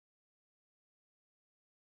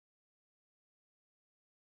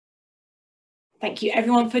Thank you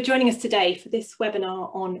everyone for joining us today for this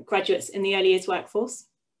webinar on graduates in the early years workforce.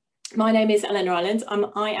 My name is Eleanor Ireland.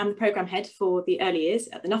 I am the programme head for the early years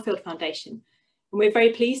at the Nuffield Foundation, and we're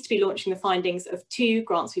very pleased to be launching the findings of 2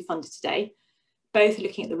 grants we funded today, both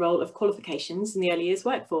looking at the role of qualifications in the early years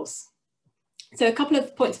workforce. So a couple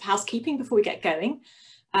of points of housekeeping before we get going.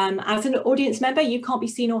 As an audience member, you can't be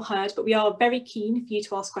seen or heard, but we are very keen for you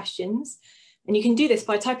to ask questions. And you can do this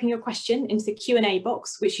by typing your question into the Q&A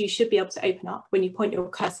box, which you should be able to open up when you point your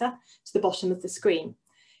cursor to the bottom of the screen.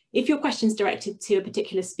 If your question is directed to a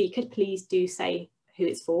particular speaker, please do say who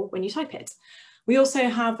it's for when you type it. We also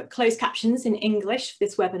have closed captions in English for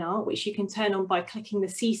this webinar, which you can turn on by clicking the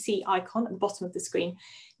CC icon at the bottom of the screen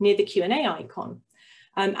near the Q&A icon.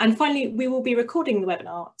 And finally, we will be recording the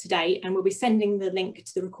webinar today, and we'll be sending the link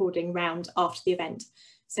to the recording round after the event.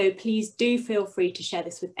 So please do feel free to share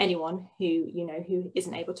this with anyone who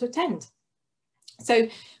isn't able to attend. So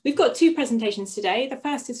we've got 2 presentations today. The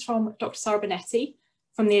first is from Dr. Sara Bonetti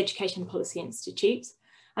from the Education Policy Institute,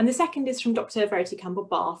 and the second is from Dr. Verity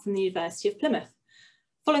Campbell-Barr from the University of Plymouth.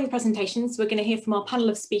 Following the presentations, we're going to hear from our panel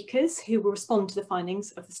of speakers who will respond to the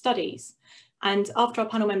findings of the studies. And after our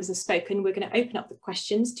panel members have spoken, we're going to open up the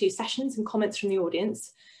questions to sessions and comments from the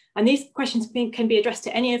audience. And these questions can be addressed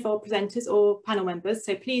to any of our presenters or panel members,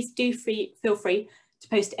 so please do feel free to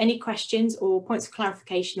post any questions or points of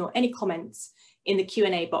clarification or any comments in the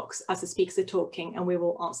Q&A box as the speakers are talking, and we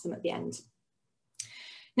will answer them at the end.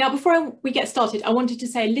 Now, before we get started, I wanted to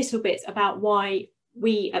say a little bit about why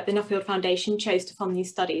we at the Nuffield Foundation chose to fund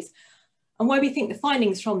these studies and why we think the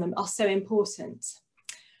findings from them are so important.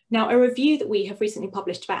 Now, a review that we have recently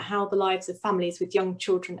published about how the lives of families with young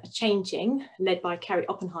children are changing, led by Kerry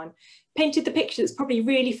Oppenheim, painted the picture that's probably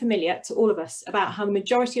really familiar to all of us about how the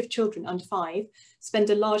majority of children under 5 spend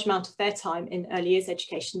a large amount of their time in early years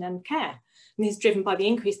education and care. And this is driven by the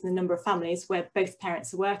increase in the number of families where both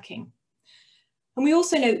parents are working. And we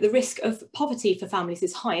also know that the risk of poverty for families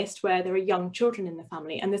is highest where there are young children in the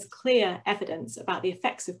family, and there's clear evidence about the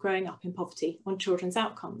effects of growing up in poverty on children's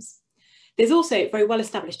outcomes. There's also very well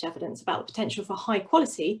established evidence about the potential for high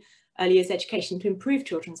quality early years education to improve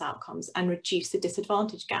children's outcomes and reduce the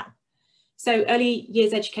disadvantage gap. So early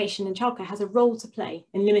years education and childcare has a role to play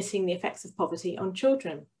in limiting the effects of poverty on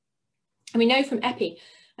children. And we know from EPI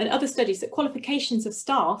and other studies that qualifications of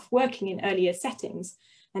staff working in early years settings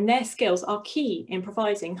and their skills are key in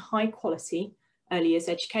providing high quality early years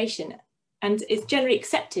education. And it's generally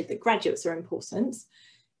accepted that graduates are important,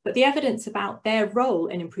 but the evidence about their role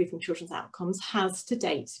in improving children's outcomes has to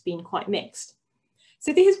date been quite mixed.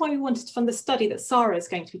 So this is why we wanted to fund the study that Sara is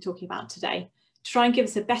going to be talking about today, to try and give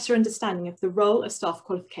us a better understanding of the role of staff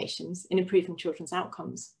qualifications in improving children's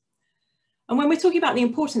outcomes. And when we're talking about the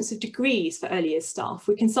importance of degrees for early years staff,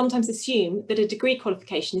 we can sometimes assume that a degree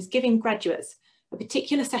qualification is giving graduates a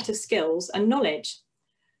particular set of skills and knowledge.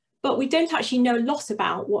 But we don't actually know a lot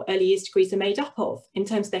about what early years degrees are made up of in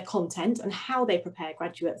terms of their content and how they prepare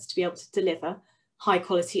graduates to be able to deliver high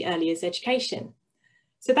quality early years education.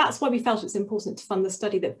 So that's why we felt it was important to fund the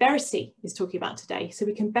study that Verity is talking about today, so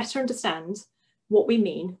we can better understand what we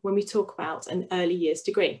mean when we talk about an early years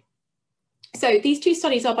degree. So these 2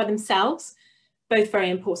 studies are by themselves both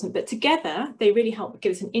very important, but together they really help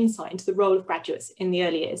give us an insight into the role of graduates in the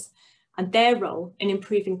early years and their role in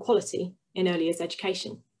improving quality in early years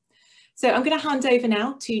education. So I'm going to hand over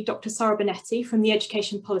now to Dr. Sara Bonetti from the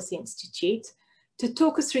Education Policy Institute to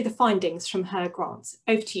talk us through the findings from her grant.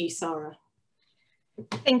 Over to you, Sara.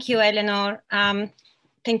 Thank you, Eleanor.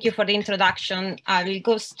 Thank you for the introduction. I will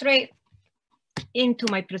go straight into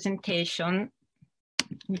my presentation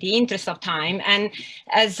in the interest of time. And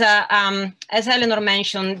as Eleanor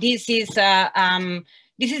mentioned, this is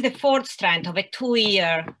the 4th strand of a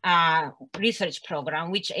 2-year research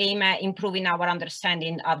program, which aim at improving our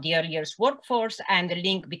understanding of the early years workforce and the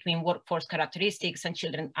link between workforce characteristics and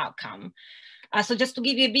children outcome. So just to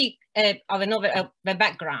give you a bit of a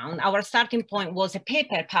background, our starting point was a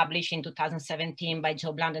paper published in 2017 by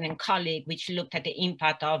Joe Blandon and colleague, which looked at the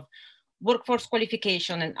impact of workforce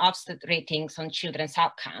qualification and Ofsted ratings on children's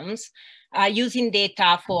outcomes, using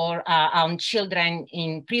data for on children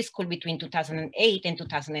in preschool between 2008 and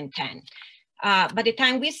 2010. By the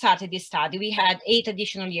time we started this study, we had 8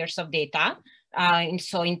 additional years of data.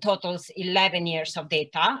 So in total, 11 years of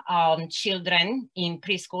data on children in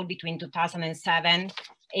preschool between 2007,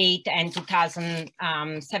 8 and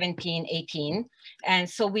 2017, 18. And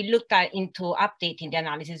so we looked into updating the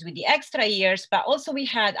analysis with the extra years, but also we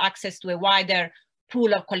had access to a wider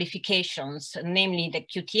pool of qualifications, namely the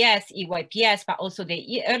QTS, EYPS, but also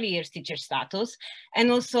the early years teacher status, and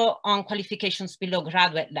also on qualifications below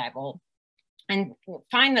graduate level. And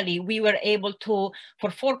finally, we were able to, for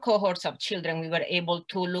 4 cohorts of children, we were able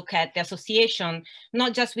to look at the association,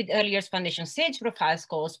 not just with early years foundation stage profile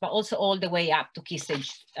scores, but also all the way up to key stage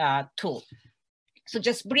 2. So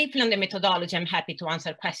just briefly on the methodology, I'm happy to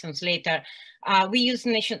answer questions later. We use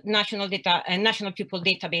national pupil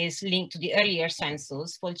database linked to the earlier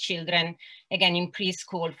census for children, again, in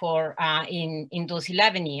preschool for in those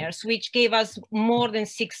 11 years, which gave us more than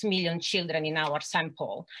 6 million children in our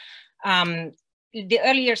sample. The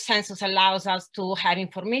earlier census allows us to have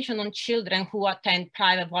information on children who attend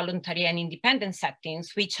private, voluntary, and independent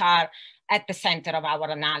settings, which are at the center of our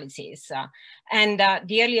analysis.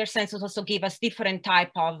 The earlier census also gave us different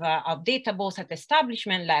type of data, both at the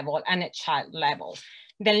establishment level and at child level.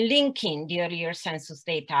 Then linking the earlier census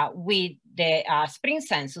data with the spring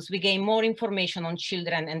census, we gain more information on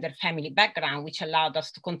children and their family background, which allowed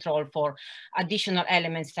us to control for additional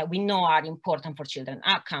elements that we know are important for children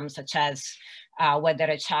outcomes, such as whether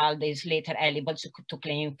a child is later eligible to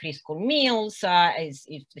claim free school meals,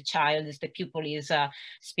 if the pupil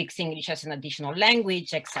speaks English as an additional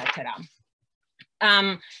language, etc.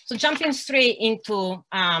 So jumping straight into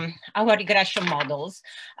our regression models,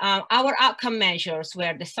 our outcome measures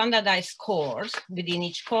were the standardized scores within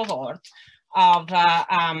each cohort of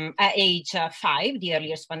at age 5, the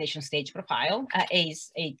earliest foundation stage profile, at age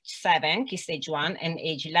 7, key stage 1, and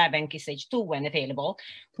age 11, key stage 2 when available.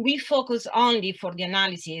 We focus only for the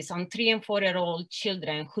analysis on 3- and 4-year-old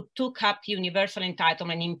children who took up universal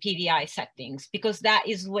entitlement in PVI settings, because that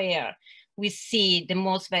is where we see the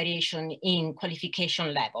most variation in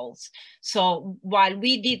qualification levels. So while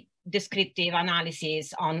we did descriptive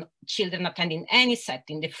analysis on children attending any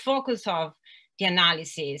setting, the focus of the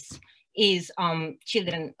analysis is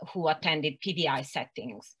children who attended PVI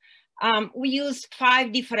settings. We used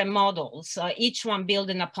 5 different models, each one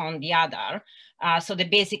building upon the other. So the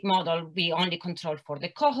basic model, we only control for the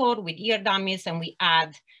cohort with ear dummies, and we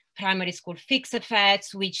add primary school fixed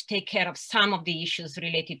effects, which take care of some of the issues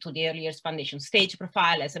related to the earliest foundation stage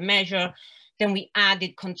profile as a measure. Then we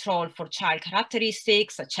added control for child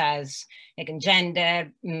characteristics, such as again,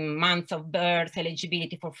 gender, month of birth,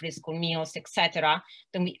 eligibility for free school meals, etc.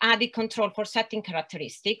 Then we added control for setting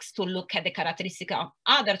characteristics to look at the characteristics of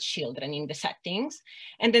other children in the settings.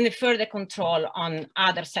 And then the further control on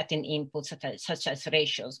other setting inputs, such as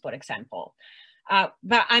ratios, for example.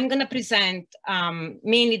 But I'm going to present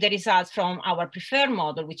mainly the results from our preferred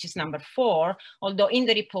model, which is number 4, although in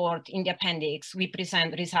the report, in the appendix, we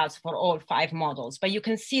present results for all 5 models. But you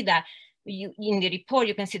can see that in the report,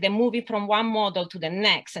 you can see that moving from one model to the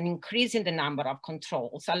next and increasing the number of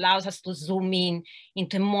controls allows us to zoom in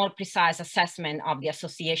into more precise assessment of the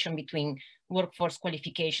association between workforce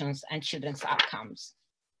qualifications and children's outcomes.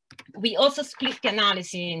 We also split the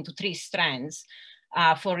analysis into 3 strands.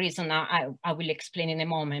 For a reason I will explain in a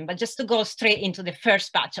moment, but just to go straight into the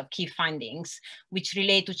first batch of key findings, which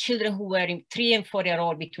relate to children who were in 3- and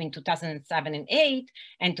 4-year-old between 2007 and 8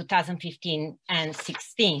 and 2015 and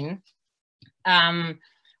 16.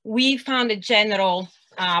 We found a general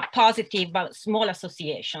positive but small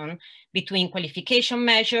association between qualification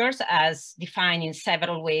measures as defined in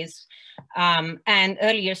several ways and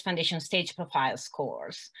earlier foundation stage profile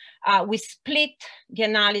scores. We split the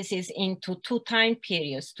analysis into 2 time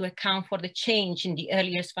periods to account for the change in the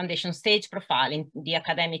earliest foundation stage profile in the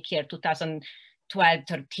academic year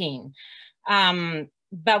 2012-13.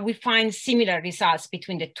 But we find similar results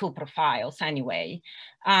between the 2 profiles anyway.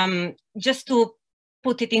 Just to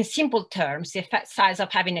put it in simple terms, the effect size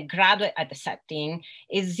of having a graduate at the setting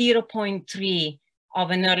is 0.3 of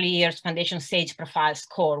an early years foundation stage profile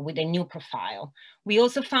score with a new profile. We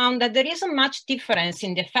also found that there isn't much difference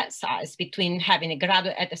in the effect size between having a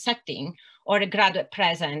graduate at the setting or a graduate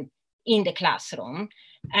present in the classroom.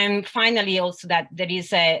 And finally, also that there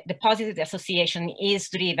is the positive association is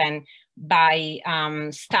driven by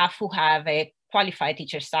staff who have a qualified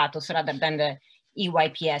teacher status rather than the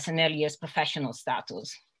EYPS and early years professional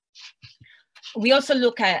status. We also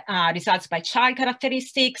look at results by child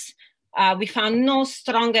characteristics. We found no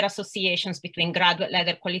stronger associations between graduate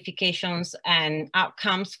level qualifications and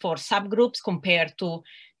outcomes for subgroups compared to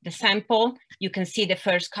the sample. You can see the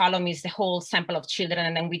first column is the whole sample of children,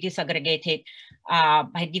 and then we disaggregated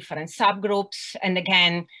by different subgroups. And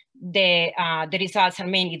again, the results are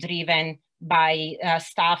mainly driven by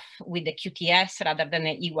staff with the QTS rather than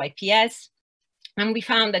the EYPS. And we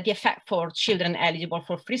found that the effect for children eligible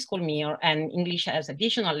for free school meal and English as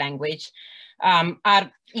additional language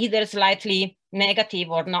are either slightly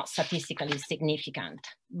negative or not statistically significant,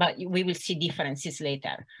 but we will see differences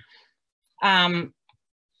later.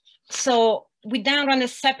 So we then run a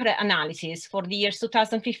separate analysis for the years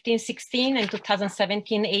 2015-16 and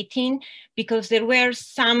 2017-18, because there were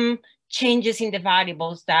some changes in the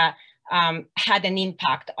variables that had an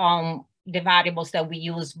impact on the variables that we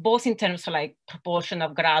use, both in terms of like proportion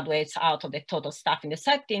of graduates out of the total staff in the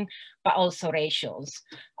setting, but also ratios.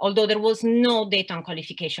 Although there was no data on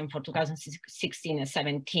qualification for 2016 and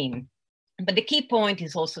 17. But the key point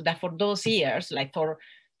is also that for those years, like for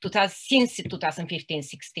since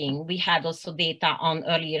 2015-16, we had also data on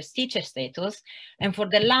early years teacher status. And for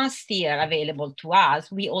the last year available to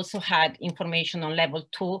us, we also had information on level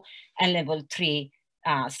 2 and level 3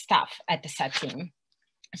 staff at the setting.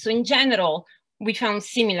 So in general, we found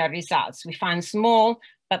similar results. We found small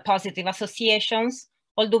but positive associations,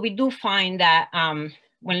 although we do find that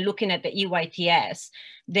when looking at the EYTS,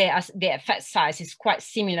 the effect size is quite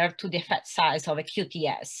similar to the effect size of a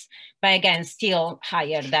QTS, but again, still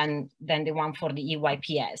higher than the one for the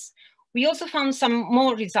EYPS. We also found some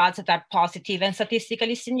more results that are positive and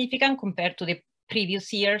statistically significant compared to the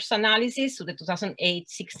previous year's analysis, so the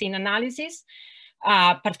 2008-16 analysis.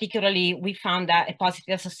 Particularly, we found that a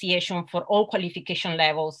positive association for all qualification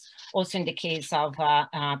levels, also in the case of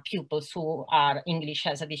pupils who are English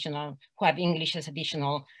as additional, who have English as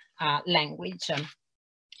additional language.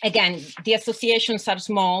 Again, the associations are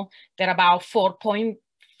small. They're about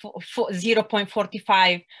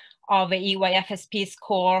 0.45 of a EYFSP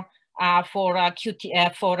score for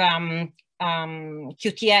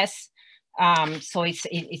QTS. So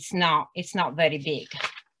it's not very big.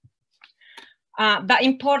 But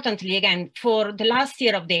importantly, again, for the last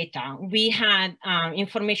year of data, we had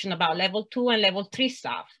information about level 2 and level 3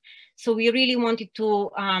 staff. So we really wanted to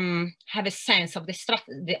have a sense of the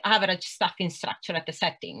average staffing structure at the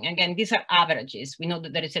setting. Again, these are averages. We know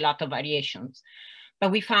that there is a lot of variations. But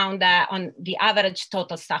we found that on the average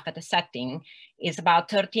total staff at the setting is about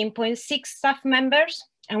 13.6 staff members.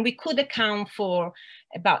 And we could account for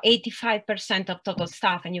about 85% of total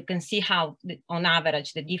staff. And you can see how, on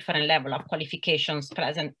average, the different level of qualifications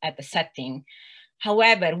present at the setting.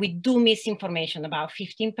 However, we do miss information about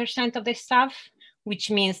 15% of the staff,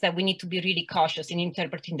 which means that we need to be really cautious in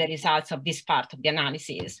interpreting the results of this part of the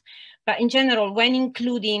analysis. But in general, when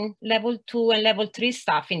including level 2 and level 3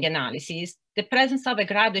 staff in the analysis, the presence of a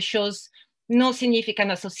graduate shows no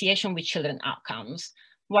significant association with children outcomes,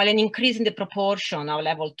 while an increase in the proportion of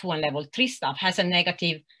level 2 and level 3 staff has a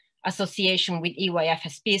negative association with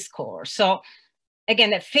EYFSP score. So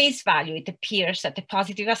again, at face value, it appears that the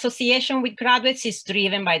positive association with graduates is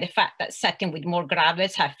driven by the fact that setting with more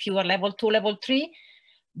graduates have fewer level 2, level 3,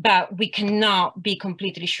 but we cannot be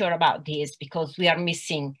completely sure about this because we are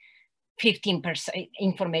missing 15%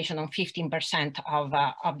 information on 15% of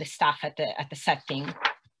the staff at the setting.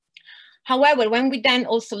 However, when we then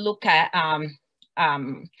also look at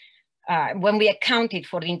when we accounted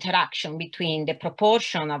for the interaction between the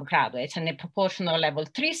proportion of graduates and the proportion of level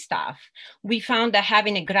 3 staff, we found that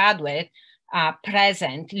having a graduate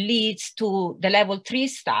present leads to the level 3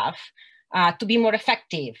 staff to be more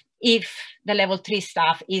effective if the level 3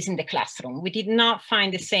 staff is in the classroom. We did not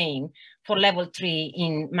find the same for level 3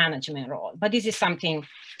 in management role, but this is something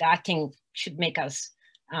that I think should make us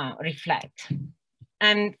reflect.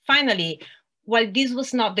 And finally, while this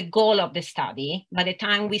was not the goal of the study, by the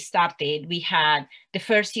time we started, we had the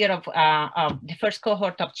first year of the first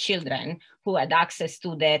cohort of children who had access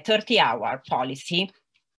to the 30-hour policy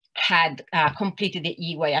had completed the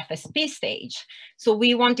EYFSP stage. So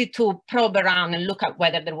we wanted to probe around and look at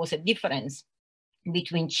whether there was a difference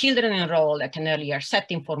between children enrolled at an earlier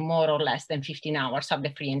setting for more or less than 15 hours of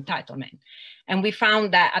the free entitlement. And we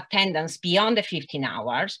found that attendance beyond the 15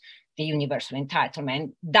 hours, the universal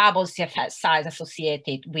entitlement, doubles the effect size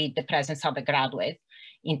associated with the presence of a graduate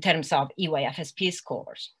in terms of EYFSP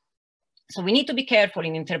scores. So we need to be careful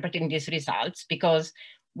in interpreting these results because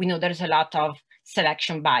we know there's a lot of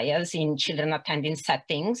selection bias in children attending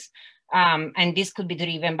settings. And this could be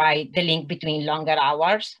driven by the link between longer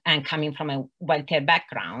hours and coming from a wealthier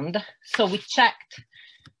background. So we checked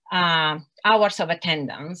hours of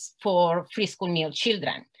attendance for free school meal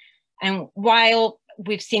children. And while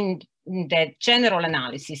we've seen the general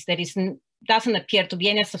analysis, there doesn't appear to be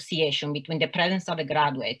any association between the presence of a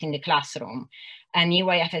graduate in the classroom and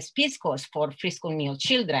EYFSP scores for free school meal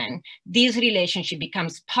children, this relationship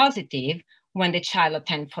becomes positive when the child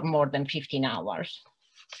attends for more than 15 hours.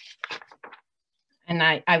 And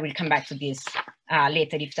I will come back to this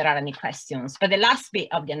later if there are any questions. But the last bit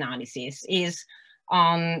of the analysis is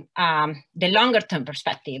on the longer term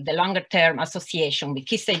perspective, the longer term association with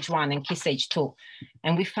Key Stage 1 and Key Stage 2.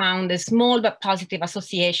 And we found a small but positive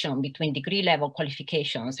association between degree level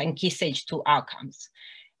qualifications and Key Stage 2 outcomes.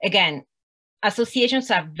 Again,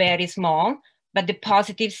 associations are very small, but the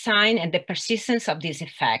positive sign and the persistence of this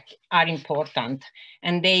effect are important.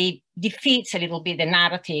 And they defeats a little bit the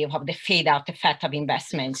narrative of the fade out effect of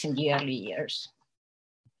investments in the early years.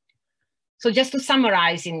 So just to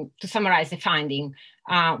summarize the finding,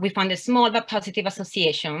 we found a small but positive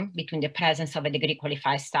association between the presence of a degree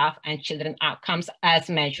qualified staff and children outcomes as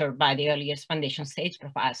measured by the Early Years Foundation Stage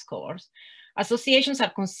Profile scores. Associations are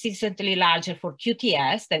consistently larger for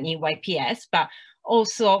QTS than EYPS, but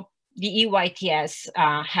also the EYTS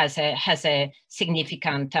has a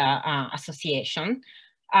significant association.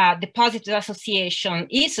 The positive association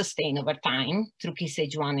is sustained over time through Key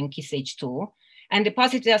Stage 1 and Key Stage 2. And the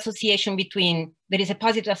positive association there is a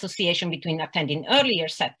positive association between attending earlier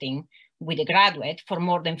setting with a graduate for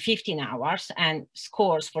more than 15 hours and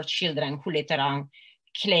scores for children who later on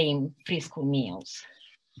claim free school meals.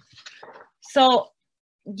 So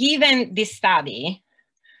given this study,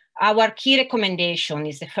 our key recommendation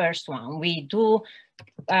is the first one. We do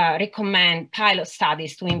recommend pilot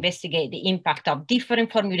studies to investigate the impact of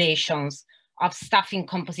different formulations of staffing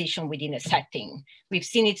composition within a setting. We've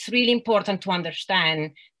seen it's really important to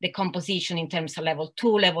understand the composition in terms of level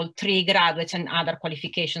 2, level 3 graduates and other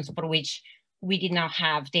qualifications for which we did not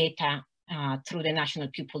have data through the National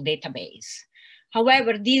Pupil Database.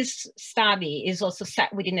 However, this study is also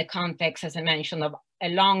set within the context, as I mentioned, of a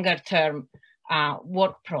longer term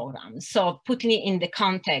work program. So putting it in the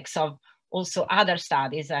context of also other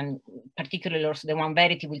studies, and particularly also the one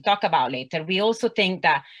Verity will talk about later, we also think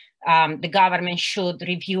that the government should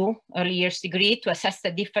review early years degree to assess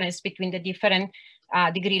the difference between the different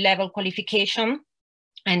degree level qualification,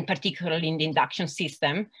 and particularly in the induction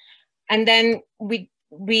system. And then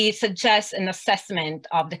we suggest an assessment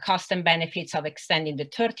of the cost and benefits of extending the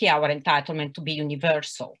 30-hour entitlement to be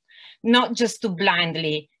universal, not just to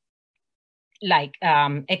blindly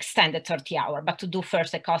extend the 30-hour, but to do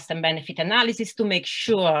first a cost and benefit analysis to make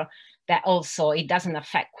sure that also it doesn't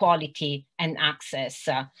affect quality and access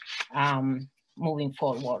moving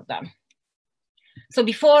forward. So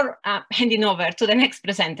before handing over to the next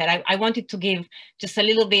presenter, I wanted to give just a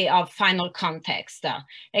little bit of final context.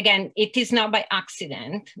 Again, it is not by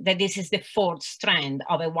accident that this is the fourth strand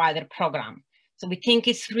of a wider program. So we think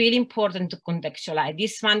it's really important to contextualize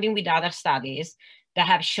this funding with other studies that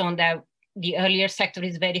have shown that the earlier sector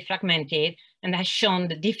is very fragmented and has shown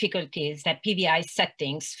the difficulties that PVI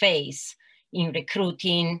settings face in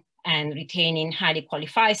recruiting and retaining highly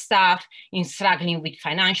qualified staff, in struggling with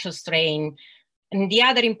financial strain. And the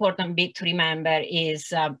other important bit to remember is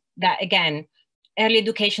that, again, early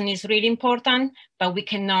education is really important, but we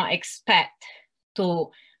cannot expect to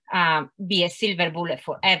be a silver bullet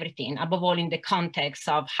for everything, above all in the context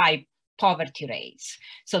of high poverty rates.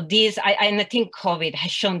 So I think COVID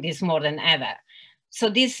has shown this more than ever. So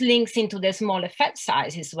this links into the small effect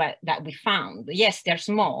sizes that we found. Yes, they're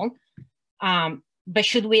small, but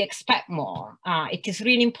should we expect more? It is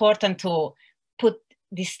really important to put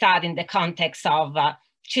this study in the context of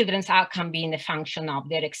children's outcome being a function of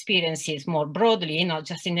their experiences more broadly, not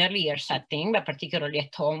just in earlier setting, but particularly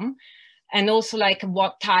at home. And also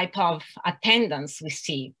what type of attendance we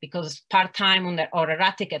see, because part-time or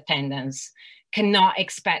erratic attendance cannot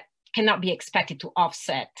be expected to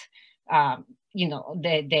offset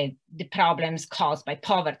the problems caused by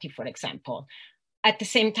poverty, for example. At the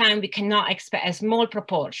same time, we cannot expect a small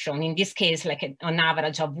proportion, in this case, on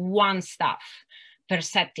average of one staff per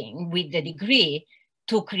setting with the degree,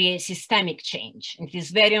 to create systemic change. It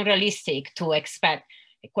is very unrealistic to expect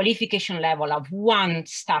a qualification level of one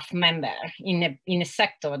staff member in a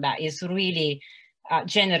sector that is really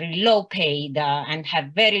generally low paid and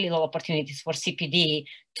have very little opportunities for CPD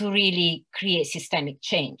to really create systemic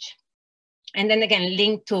change. And then again,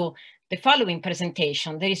 linked to the following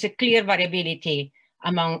presentation, there is a clear variability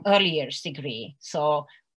among early years degree. So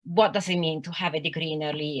what does it mean to have a degree in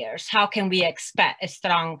early years? How can we expect a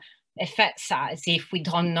strong effect size if we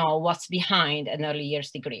don't know what's behind an early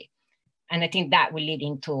years degree? And I think that will lead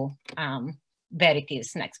into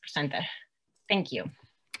Verity's next presenter. Thank you.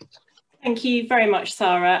 Thank you very much,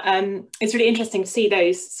 Sara. It's really interesting to see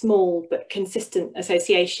those small but consistent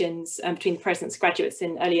associations between the presence of graduates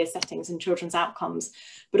in earlier settings and children's outcomes,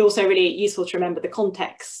 but also really useful to remember the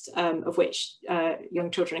context of which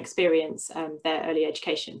young children experience their early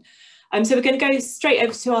education. So we're going to go straight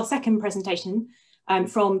over to our second presentation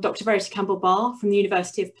from Dr. Verity Campbell-Barr from the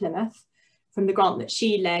University of Plymouth, from the grant that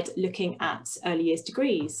she led looking at early years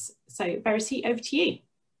degrees. So Verity, over to you.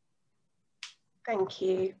 Thank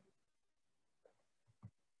you.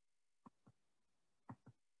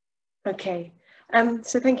 Okay,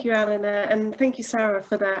 So thank you, Eleanor, and thank you, Sara,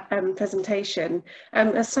 for that presentation.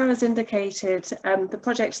 As Sara's indicated, the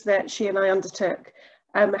project that she and I undertook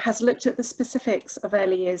has looked at the specifics of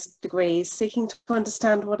early years degrees, seeking to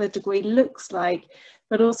understand what a degree looks like,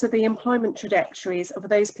 but also the employment trajectories of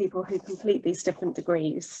those people who complete these different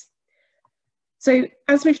degrees. So,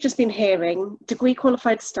 as we've just been hearing, degree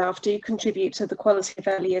qualified staff do contribute to the quality of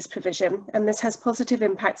early years provision, and this has positive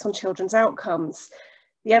impacts on children's outcomes.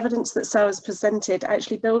 The evidence that Sara's presented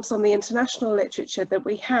actually builds on the international literature that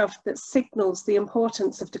we have that signals the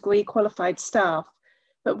importance of degree qualified staff.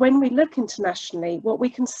 But when we look internationally, what we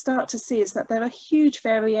can start to see is that there are huge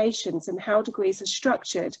variations in how degrees are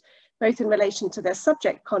structured, both in relation to their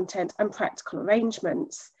subject content and practical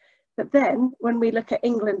arrangements. But then when we look at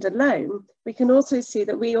England alone, we can also see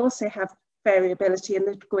that we also have variability in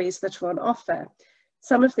the degrees that are on offer.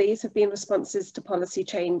 Some of these have been responses to policy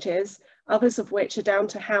changes, others of which are down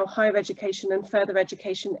to how higher education and further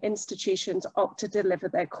education institutions opt to deliver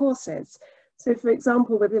their courses. So for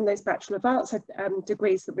example, within those Bachelor of Arts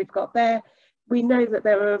degrees that we've got there, we know that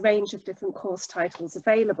there are a range of different course titles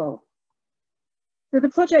available. So the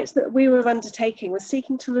project that we were undertaking was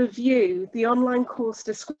seeking to review the online course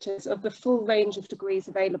descriptors of the full range of degrees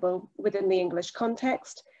available within the English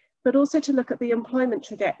context, but also to look at the employment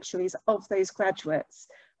trajectories of those graduates.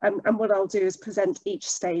 And what I'll do is present each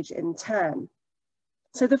stage in turn.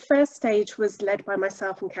 So the first stage was led by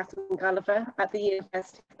myself and Catherine Gulliver at the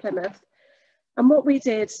University of Plymouth. And what we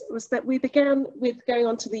did was that we began with going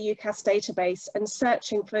onto the UCAS database and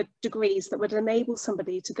searching for degrees that would enable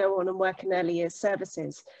somebody to go on and work in early years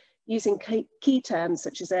services, using key terms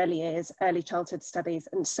such as early years, early childhood studies,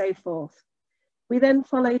 and so forth. We then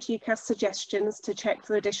followed UCAS suggestions to check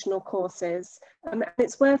for additional courses. And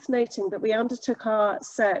it's worth noting that we undertook our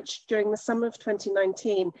search during the summer of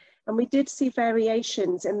 2019, and we did see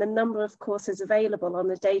variations in the number of courses available on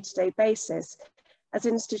a day-to-day basis, as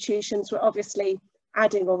institutions were obviously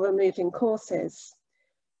adding or removing courses.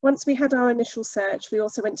 Once we had our initial search, we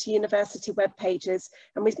also went to university web pages,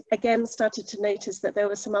 and we again started to notice that there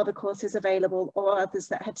were some other courses available or others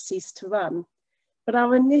that had ceased to run. But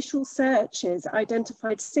our initial searches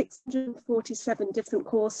identified 647 different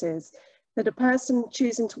courses that a person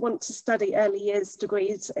choosing to want to study early years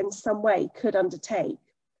degrees in some way could undertake.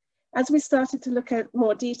 As we started to look at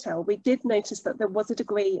more detail, we did notice that there was a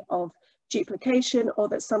degree of duplication, or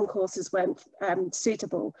that some courses weren't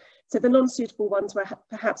suitable. So the non-suitable ones were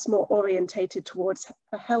perhaps more orientated towards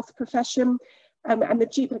a health profession, and the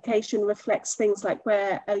duplication reflects things like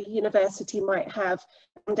where a university might have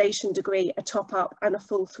a foundation degree, a top-up, and a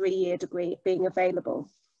full 3-year degree being available.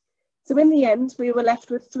 So in the end, we were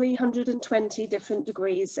left with 320 different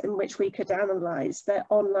degrees in which we could analyse their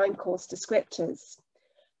online course descriptors.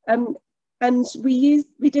 And we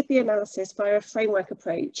did the analysis via a framework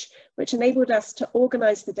approach, which enabled us to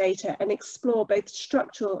organise the data and explore both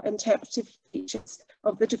structural and interpretive features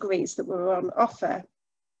of the degrees that were on offer.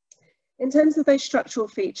 In terms of those structural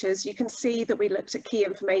features, you can see that we looked at key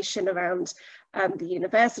information around the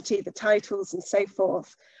university, the titles, and so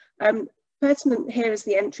forth. Pertinent here is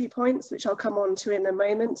the entry points, which I'll come on to in a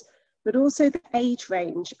moment, but also the age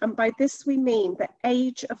range. And by this we mean the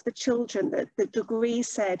age of the children that the degree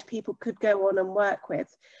said people could go on and work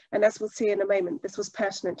with. And as we'll see in a moment, this was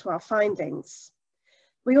pertinent to our findings.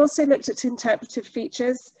 We also looked at interpretive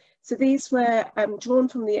features. So these were drawn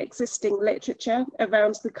from the existing literature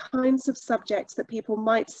around the kinds of subjects that people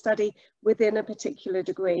might study within a particular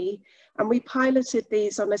degree. And we piloted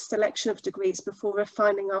these on a selection of degrees before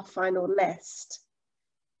refining our final list.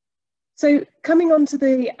 So coming on to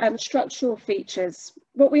the structural features,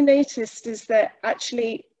 what we noticed is that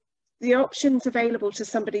actually the options available to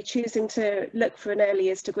somebody choosing to look for an early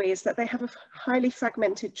years degree is that they have a highly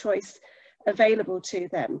fragmented choice available to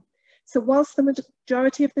them. So whilst the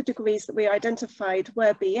majority of the degrees that we identified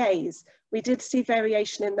were BAs, we did see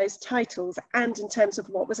variation in those titles and in terms of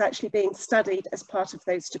what was actually being studied as part of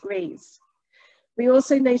those degrees. We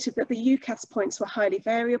also noted that the UCAS points were highly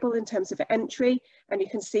variable in terms of entry, and you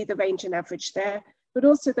can see the range and average there, but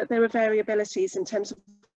also that there were variabilities in terms of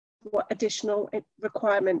what additional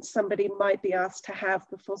requirements somebody might be asked to have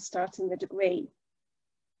before starting the degree.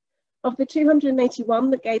 Of the 281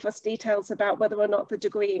 that gave us details about whether or not the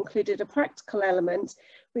degree included a practical element,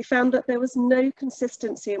 we found that there was no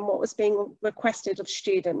consistency in what was being requested of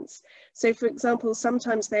students. So for example,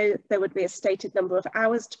 sometimes there would be a stated number of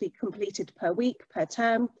hours to be completed per week, per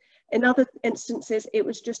term. In other instances, it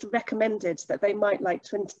was just recommended that they might like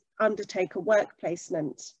to undertake a work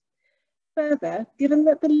placement. Further, given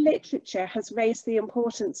that the literature has raised the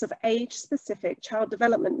importance of age-specific child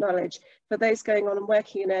development knowledge for those going on and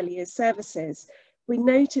working in early years services, we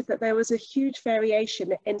noted that there was a huge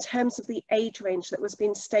variation in terms of the age range that was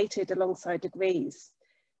being stated alongside degrees.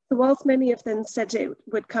 So whilst many of them said it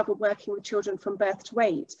would cover working with children from birth to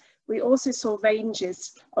 8, we also saw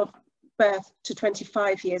ranges of birth to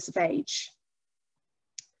 25 years of age.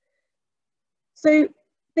 So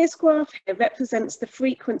this graph here represents the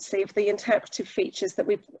frequency of the interpretive features that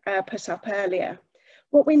we put up earlier.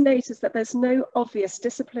 What we note is that there's no obvious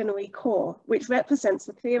disciplinary core, which represents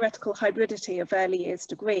the theoretical hybridity of early years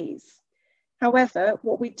degrees. However,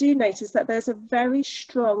 what we do note is that there's a very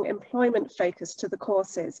strong employment focus to the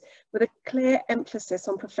courses, with a clear emphasis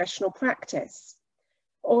on professional practice.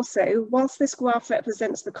 Also, whilst this graph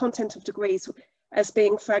represents the content of degrees as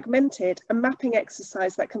being fragmented, a mapping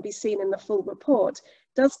exercise that can be seen in the full report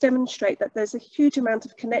does demonstrate that there's a huge amount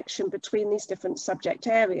of connection between these different subject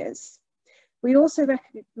areas. We also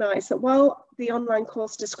recognise that while the online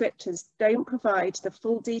course descriptors don't provide the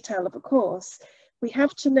full detail of a course, we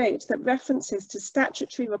have to note that references to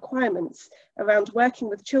statutory requirements around working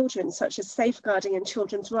with children, such as safeguarding and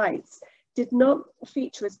children's rights, did not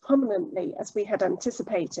feature as prominently as we had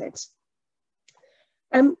anticipated.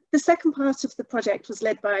 The second part of the project was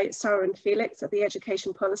led by Sara and Felix at the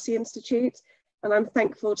Education Policy Institute, and I'm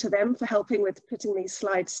thankful to them for helping with putting these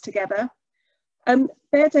slides together.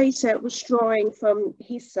 Their data was drawing from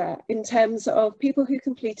HESA in terms of people who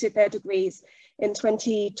completed their degrees in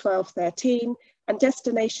 2012-13 and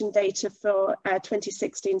destination data for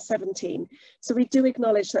 2016-17. So we do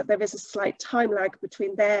acknowledge that there is a slight time lag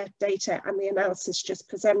between their data and the analysis just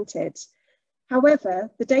presented. However,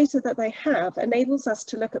 the data that they have enables us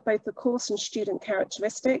to look at both the course and student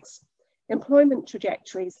characteristics, employment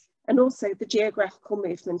trajectories, and also the geographical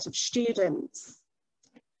movement of students.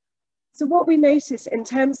 So what we notice in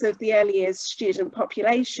terms of the early years student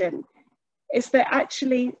population is that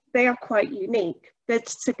actually they are quite unique. They're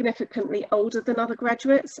significantly older than other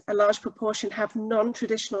graduates. A large proportion have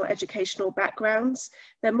non-traditional educational backgrounds.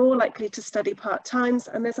 They're more likely to study part-times,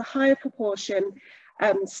 and there's a higher proportion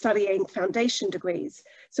studying foundation degrees.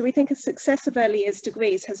 So we think a success of early years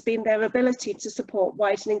degrees has been their ability to support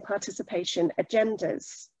widening participation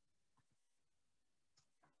agendas.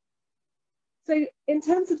 So in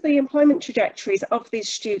terms of the employment trajectories of these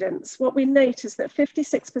students, what we note is that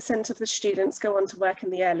 56% of the students go on to work in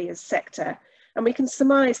the early years sector. And we can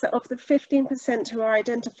surmise that of the 15% who are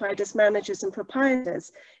identified as managers and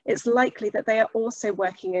proprietors, it's likely that they are also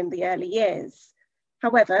working in the early years.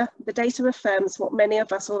 However, the data affirms what many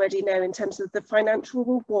of us already know in terms of the financial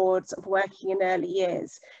rewards of working in early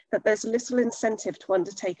years, that there's little incentive to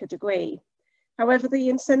undertake a degree. However, the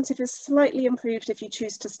incentive is slightly improved if you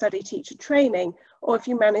choose to study teacher training or if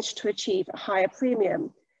you manage to achieve a higher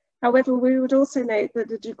premium. However, we would also note that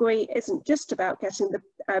the degree isn't just about getting the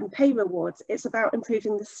pay rewards, it's about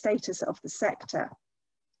improving the status of the sector.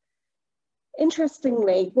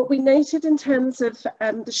 Interestingly, what we noted in terms of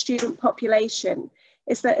the student population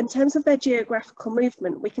is that in terms of their geographical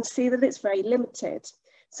movement, we can see that it's very limited.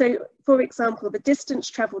 So, for example, the distance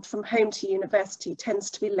travelled from home to university tends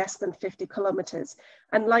to be less than 50 kilometres,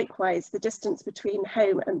 and likewise the distance between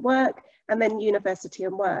home and work, and then university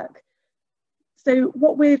and work. So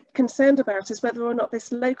what we're concerned about is whether or not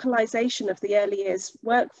this localisation of the early years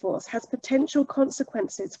workforce has potential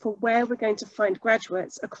consequences for where we're going to find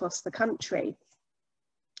graduates across the country.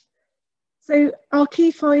 So our key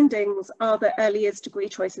findings are that early years degree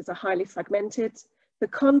choices are highly fragmented. The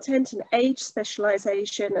content and age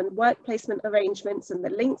specialisation and work placement arrangements and the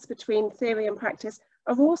links between theory and practice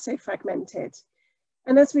are also fragmented.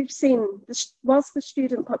 And as we've seen, whilst the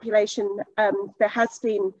student population, there has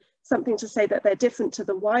been something to say that they're different to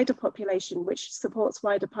the wider population, which supports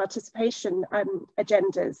wider participation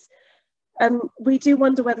agendas. We do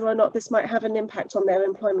wonder whether or not this might have an impact on their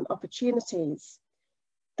employment opportunities.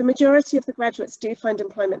 The majority of the graduates do find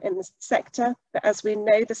employment in the sector, but as we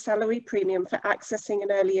know, the salary premium for accessing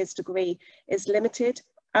an early years degree is limited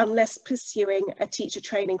unless pursuing a teacher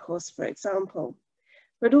training course, for example.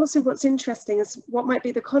 But also what's interesting is what might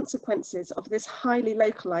be the consequences of this highly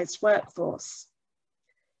localised workforce.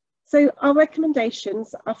 So our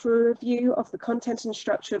recommendations are for a review of the content and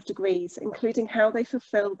structure of degrees, including how they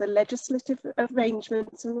fulfil the legislative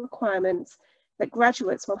arrangements and requirements that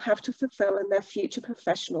graduates will have to fulfil in their future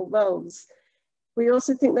professional roles. We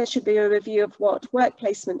also think there should be a review of what work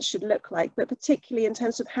placements should look like, but particularly in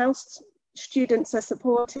terms of how students are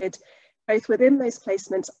supported both within those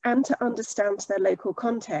placements and to understand their local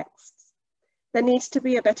contexts. There needs to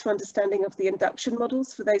be a better understanding of the induction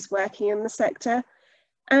models for those working in the sector,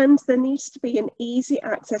 And there needs to be an easy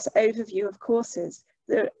access overview of courses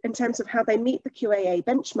in terms of how they meet the QAA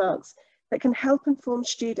benchmarks that can help inform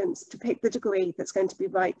students to pick the degree that's going to be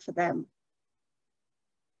right for them.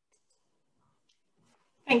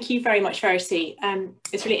 Thank you very much, Verity.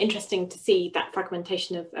 It's really interesting to see that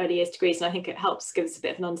fragmentation of early years degrees, and I think it helps give us a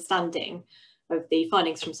bit of an understanding of the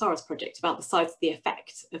findings from Sara's project about the size of the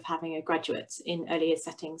effect of having a graduate in early years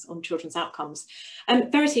settings on children's outcomes.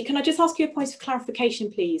 Verity, can I just ask you a point of clarification,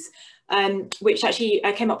 please, which actually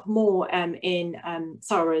came up more in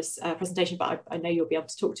Sara's presentation, but I know you'll be able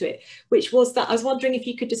to talk to it, which was that I was wondering if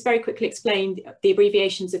you could just very quickly explain the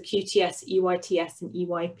abbreviations of QTS, EYTS and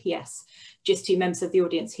EYPS, just to members of the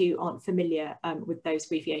audience who aren't familiar with those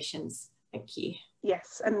abbreviations. Thank you.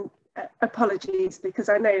 Yes, and apologies, because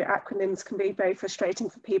I know acronyms can be very frustrating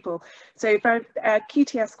for people. So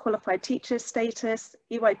QTS, qualified teacher status,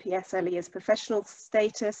 EYPS, early years professional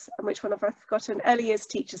status, and which one have I forgotten? Early years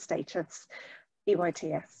teacher status,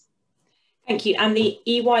 EYTS. Thank you. And the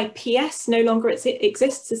EYPS no longer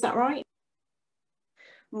exists, is that right?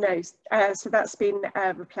 No, so that's been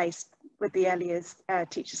replaced with the early years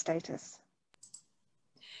teacher status.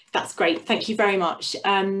 That's great. Thank you very much.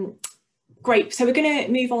 Great. So we're going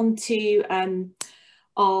to move on to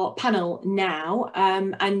our panel now.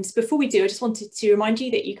 And before we do, I just wanted to remind you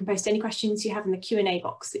that you can post any questions you have in the Q&A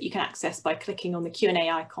box that you can access by clicking on the Q&A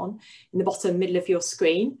icon in the bottom middle of your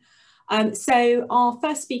screen. So our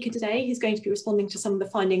first speaker today, who's going to be responding to some of the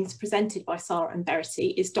findings presented by Sara and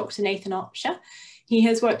Verity, is Dr. Nathan Archer. He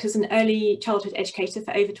has worked as an early childhood educator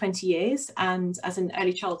for over 20 years and as an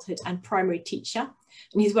early childhood and primary teacher.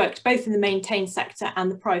 And he's worked both in the maintained sector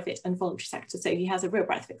and the private and voluntary sector, so he has a real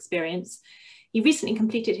breadth of experience. He recently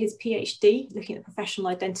completed his PhD looking at the professional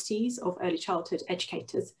identities of early childhood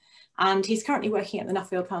educators, and he's currently working at the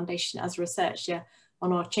Nuffield Foundation as a researcher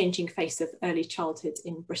on our Changing Face of Early Childhood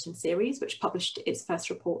in Britain series, which published its first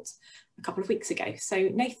report a couple of weeks ago. So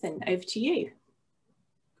Nathan, over to you.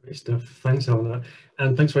 Great stuff. Thanks, Eleanor.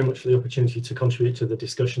 And thanks very much for the opportunity to contribute to the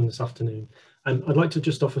discussion this afternoon. I'd like to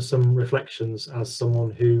just offer some reflections as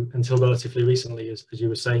someone who, until relatively recently, as you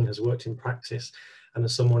were saying, has worked in practice, and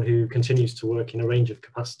as someone who continues to work in a range of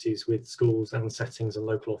capacities with schools and settings and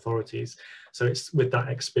local authorities. So it's with that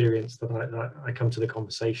experience that I come to the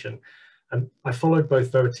conversation. I followed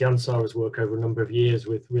both Verity and Sara's work over a number of years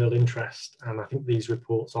with real interest, and I think these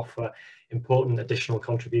reports offer important additional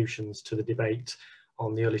contributions to the debate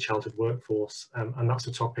on the early childhood workforce, and that's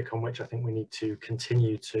a topic on which I think we need to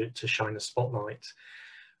continue to shine a spotlight.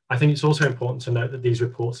 I think it's also important to note that these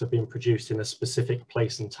reports have been produced in a specific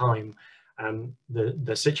place and time.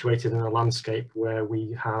 They're situated in a landscape where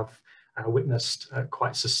we have witnessed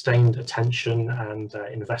quite sustained attention and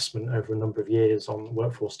investment over a number of years on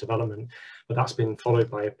workforce development, but that's been followed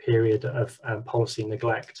by a period of policy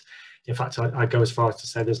neglect. In fact, I go as far as to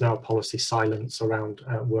say there's now policy silence around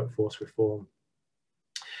workforce reform.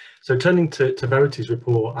 So turning to Verity's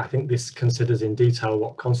report, I think this considers in detail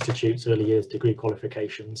what constitutes early years degree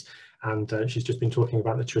qualifications, and she's just been talking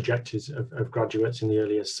about the trajectories of graduates in the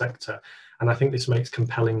early years sector, and I think this makes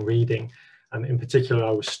compelling reading. In particular,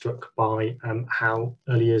 I was struck by how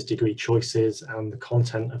early years degree choices and the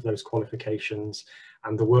content of those qualifications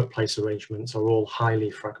and the workplace arrangements are all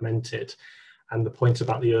highly fragmented, and the point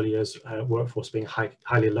about the early years workforce being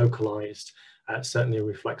highly localised certainly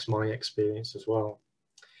reflects my experience as well.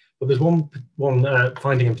 But there's one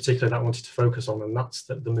finding in particular that I wanted to focus on, and that's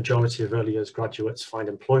that the majority of early years graduates find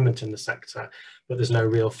employment in the sector, but there's no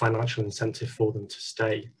real financial incentive for them to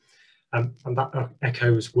stay. And that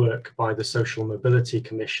echoes work by the Social Mobility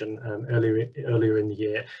Commission earlier in the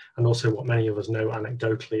year, and also what many of us know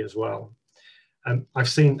anecdotally as well. I've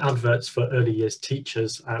seen adverts for early years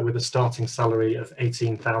teachers with a starting salary of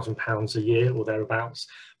 £18,000 a year or thereabouts,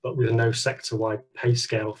 but with no sector-wide pay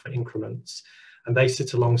scale for increments. And they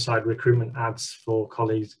sit alongside recruitment ads for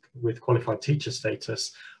colleagues with qualified teacher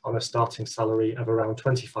status on a starting salary of around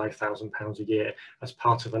 £25,000 a year as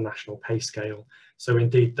part of a national pay scale. So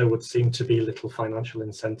indeed, there would seem to be little financial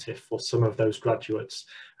incentive for some of those graduates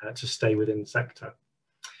to stay within the sector.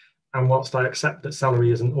 And whilst I accept that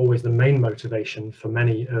salary isn't always the main motivation for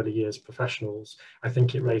many early years professionals, I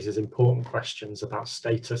think it raises important questions about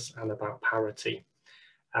status and about parity.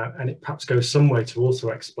 And it perhaps goes some way to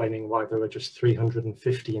also explaining why there are just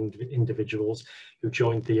 350 individuals who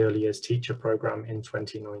joined the early years teacher programme in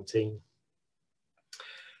 2019.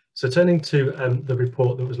 So turning to the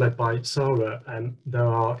report that was led by Sara, there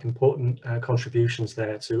are important contributions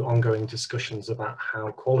there to ongoing discussions about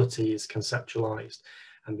how quality is conceptualised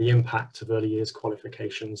and the impact of early years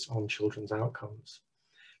qualifications on children's outcomes.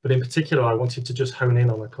 But in particular, I wanted to just hone in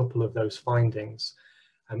on a couple of those findings.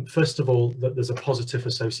 First of all, that there's a positive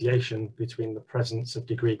association between the presence of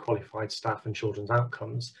degree qualified staff and children's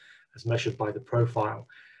outcomes as measured by the profile.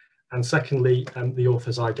 And secondly, the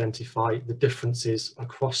authors identify the differences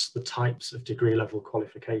across the types of degree level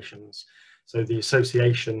qualifications. So the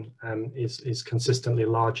association is consistently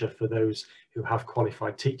larger for those who have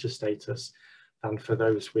qualified teacher status than for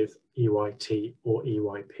those with EYT or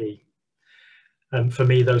EYP. For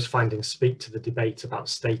me, those findings speak to the debate about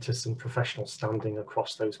status and professional standing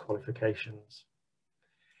across those qualifications.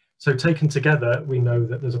 So taken together, we know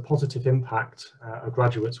that there's a positive impact of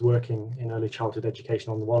graduates working in early childhood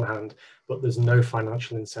education on the one hand, but there's no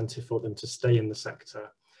financial incentive for them to stay in the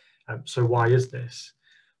sector. So why is this?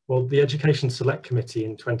 Well, the Education Select Committee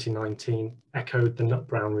in 2019 echoed the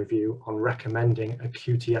Nut-Brown review on recommending a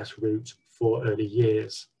QTS route for early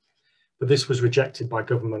years. But this was rejected by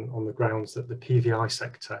government on the grounds that the PVI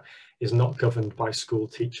sector is not governed by school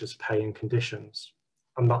teachers' pay and conditions.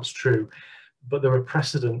 And that's true, but there are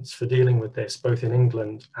precedents for dealing with this both in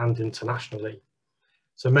England and internationally.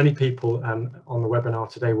 So many people on the webinar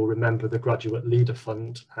today will remember the Graduate Leader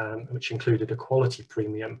Fund, which included a quality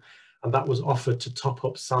premium, and that was offered to top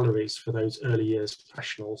up salaries for those early years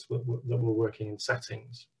professionals that were working in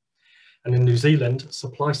settings. And in New Zealand,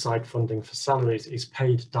 supply side funding for salaries is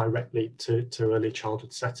paid directly to early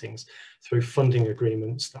childhood settings through funding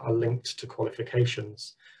agreements that are linked to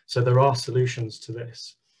qualifications. So there are solutions to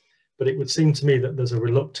this. But it would seem to me that there's a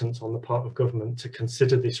reluctance on the part of government to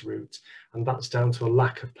consider this route, and that's down to a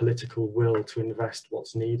lack of political will to invest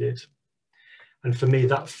what's needed. And for me,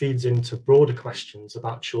 that feeds into broader questions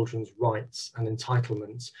about children's rights and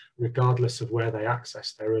entitlements, regardless of where they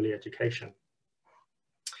access their early education.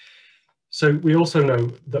 So we also know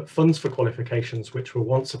that funds for qualifications which were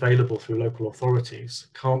once available through local authorities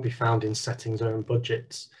can't be found in settings' own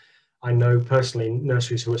budgets. I know personally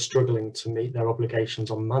nurseries who are struggling to meet their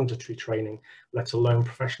obligations on mandatory training, let alone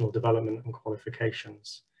professional development and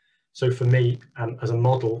qualifications. So for me, as a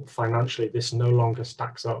model, financially, this no longer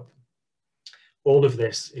stacks up. All of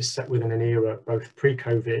this is set within an era both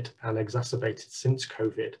pre-COVID and exacerbated since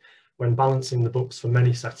COVID, when balancing the books for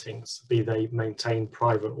many settings, be they maintained,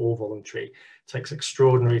 private or voluntary, takes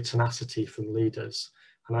extraordinary tenacity from leaders.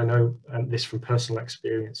 And I know this from personal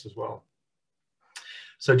experience as well.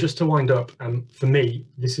 So just to wind up, for me,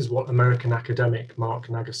 this is what American academic Mark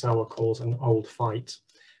Nagasawa calls an old fight.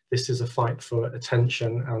 This is a fight for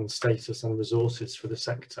attention and status and resources for the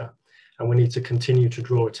sector. And we need to continue to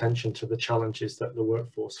draw attention to the challenges that the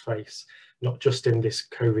workforce face, not just in this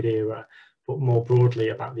COVID era, but more broadly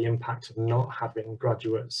about the impact of not having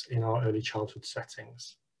graduates in our early childhood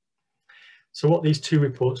settings. So what these two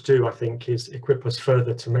reports do, I think, is equip us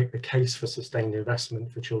further to make the case for sustained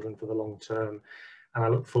investment for children for the long term. And I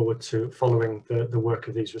look forward to following the work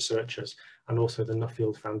of these researchers and also the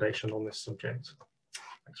Nuffield Foundation on this subject.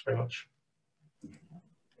 Thanks very much.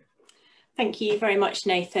 Thank you very much,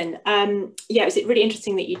 Nathan. Yeah, it was really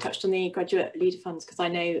interesting that you touched on the graduate leader funds, because I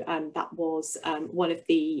know that was one of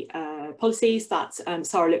the policies that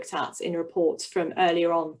Sara looked at in a report from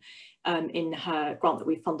earlier on in her grant that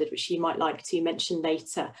we funded, which she might like to mention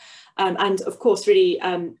later. And of course, really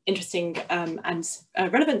interesting and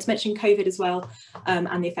relevant to mention COVID as well,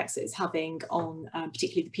 and the effects that it's having on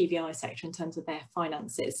particularly the PVI sector in terms of their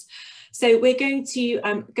finances. So we're going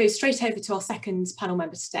to go straight over to our second panel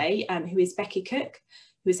member today, who is Becky Cook,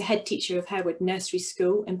 who is the head teacher of Harewood Nursery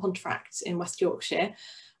School in Pontefract in West Yorkshire.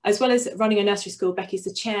 As well as running a nursery school, Becky's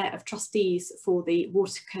the chair of trustees for the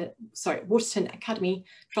Waterton Academy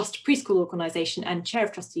Trust Preschool Organisation and chair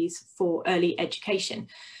of trustees for early education.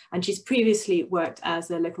 And she's previously worked as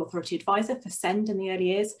a local authority advisor for SEND in the early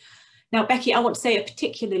years. Now, Becky, I want to say a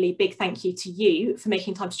particularly big thank you to you for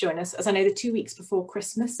making time to join us, as I know the 2 weeks before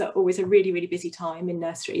Christmas are always a really, really busy time in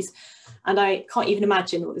nurseries. And I can't even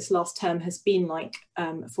imagine what this last term has been like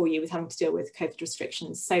for you with having to deal with COVID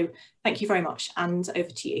restrictions. So thank you very much, and over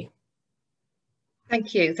to you.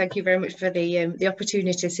 Thank you. Thank you very much for the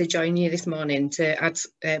opportunity to join you this morning to add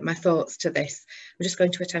my thoughts to this. I'm just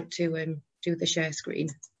going to attempt to do the share screen.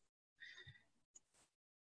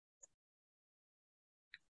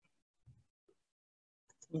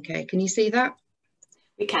 Okay, can you see that?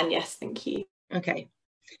 We can, yes, thank you. Okay.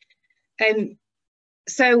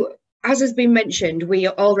 So, as has been mentioned, we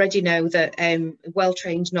already know that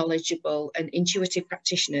well-trained, knowledgeable and intuitive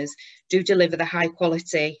practitioners do deliver the high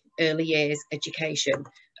quality early years education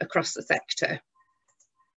across the sector.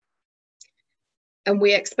 And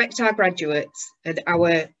we expect our graduates and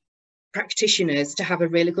our practitioners to have a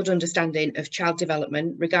really good understanding of child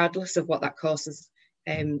development, regardless of what that course has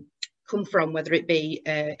come from, whether it be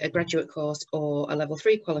a graduate course or a level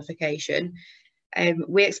 3 qualification.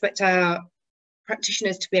 We expect our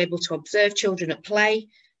practitioners to be able to observe children at play,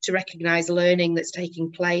 to recognise learning that's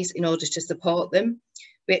taking place in order to support them.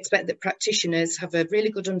 We expect that practitioners have a really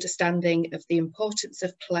good understanding of the importance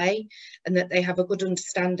of play, and that they have a good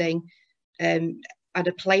understanding and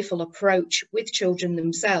a playful approach with children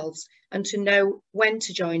themselves, and to know when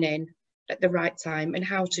to join in at the right time and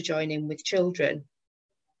how to join in with children.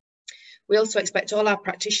 We also expect all our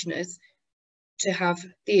practitioners to have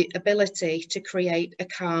the ability to create a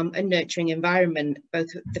calm and nurturing environment, both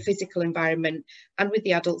the physical environment and with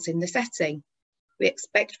the adults in the setting. We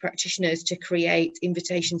expect practitioners to create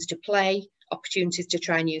invitations to play, opportunities to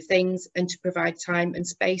try new things, and to provide time and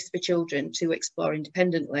space for children to explore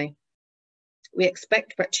independently. We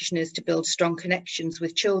expect practitioners to build strong connections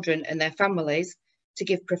with children and their families, to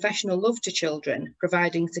give professional love to children,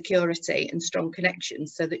 providing security and strong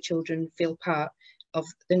connections so that children feel part of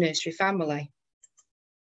the nursery family.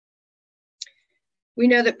 We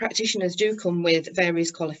know that practitioners do come with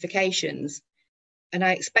various qualifications, and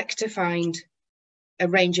I expect to find a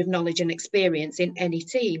range of knowledge and experience in any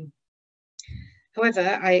team. However,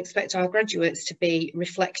 I expect our graduates to be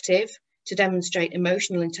reflective, to demonstrate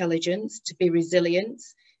emotional intelligence, to be resilient,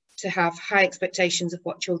 to have high expectations of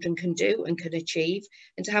what children can do and can achieve,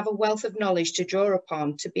 and to have a wealth of knowledge to draw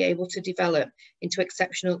upon to be able to develop into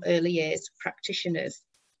exceptional early years practitioners.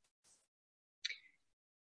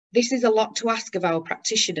 This is a lot to ask of our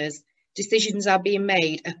practitioners. Decisions are being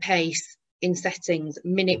made apace, in settings,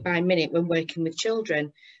 minute by minute when working with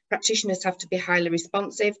children. Practitioners have to be highly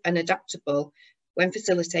responsive and adaptable when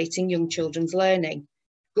facilitating young children's learning.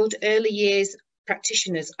 Good early years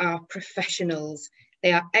practitioners are professionals.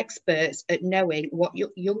 They are experts at knowing what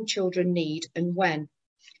young children need and when.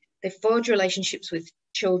 They forge relationships with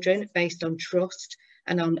children based on trust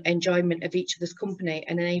and on enjoyment of each other's company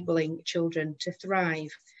and enabling children to thrive.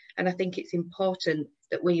 And I think it's important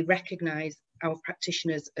that we recognise our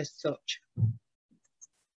practitioners as such.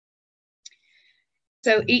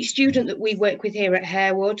 So each student that we work with here at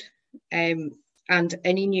Harewood and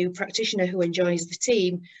any new practitioner who joins the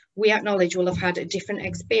team, we acknowledge will have had a different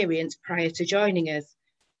experience prior to joining us.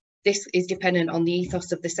 This is dependent on the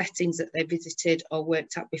ethos of the settings that they visited or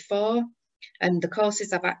worked at before, and the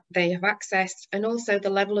courses they have accessed, and also the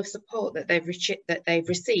level of support that they've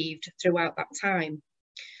received throughout that time.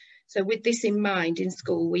 So with this in mind, in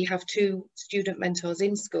school, we have 2 student mentors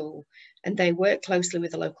in school, and they work closely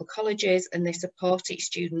with the local colleges and they support each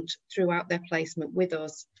student throughout their placement with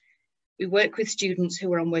us. We work with students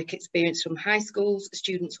who are on work experience from high schools,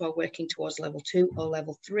 students who are working towards level 2 or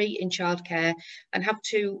level 3 in childcare, and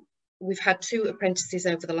we've had 2 apprentices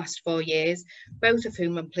over the last 4 years, both of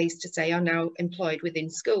whom I'm pleased to say are now employed within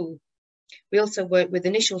school. We also work with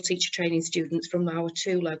initial teacher training students from our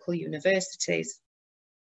 2 local universities.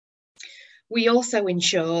 We also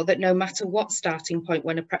ensure that no matter what starting point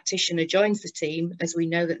when a practitioner joins the team, as we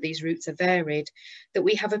know that these routes are varied, that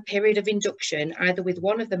we have a period of induction either with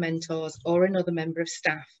one of the mentors or another member of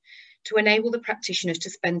staff to enable the practitioner to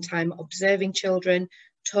spend time observing children,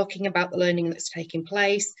 talking about the learning that's taking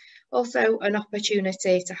place, also an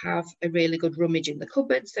opportunity to have a really good rummage in the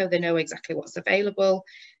cupboard so they know exactly what's available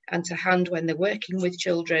and to hand when they're working with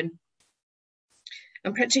children.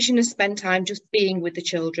 And practitioners spend time just being with the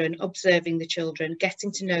children, observing the children,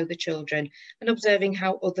 getting to know the children and observing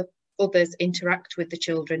how others interact with the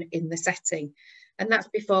children in the setting. And that's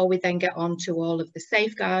before we then get on to all of the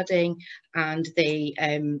safeguarding and the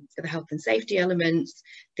health and safety elements,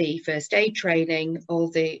 the first aid training, all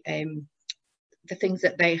the things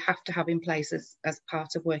that they have to have in place as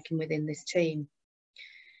part of working within this team.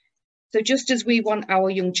 So just as we want our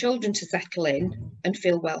young children to settle in and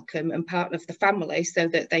feel welcome and part of the family so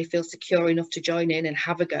that they feel secure enough to join in and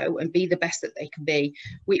have a go and be the best that they can be,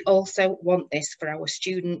 we also want this for our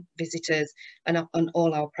student visitors and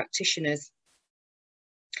all our practitioners.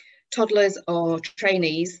 Toddlers or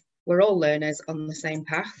trainees, we're all learners on the same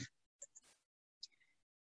path.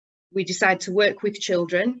 We decide to work with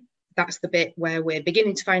children. That's the bit where we're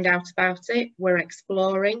beginning to find out about it. We're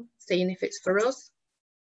exploring, seeing if it's for us.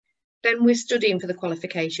 Then we're studying for the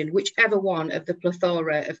qualification, whichever one of the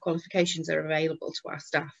plethora of qualifications are available to our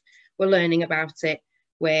staff. We're learning about it,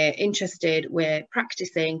 we're interested, we're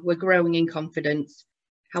practicing, we're growing in confidence.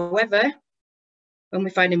 However, when we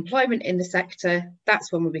find employment in the sector,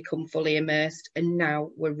 that's when we become fully immersed, and now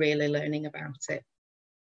we're really learning about it.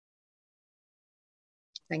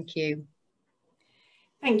 Thank you.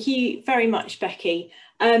 Thank you very much, Becky.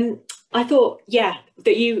 I thought, yeah,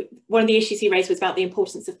 that one of the issues you raised was about the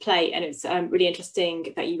importance of play, and it's really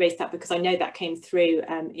interesting that you raised that, because I know that came through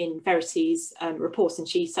in Verity's report, and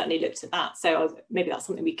she certainly looked at that. So maybe that's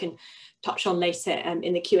something we can touch on later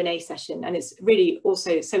in the Q&A session. And it's really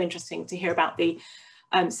also so interesting to hear about the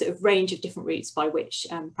sort of range of different routes by which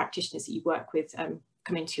practitioners that you work with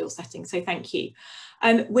come into your setting. So thank you.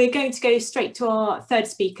 We're going to go straight to our third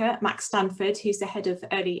speaker, Max Stanford, who's the head of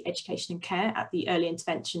early education and care at the Early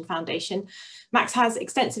Intervention Foundation. Max has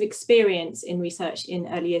extensive experience in research in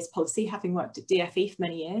early years policy, having worked at DFE for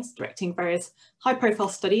many years, directing various high-profile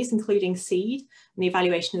studies, including SEED and the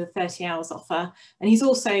evaluation of the 30 hours offer. And he's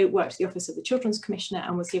also worked at the Office of the Children's Commissioner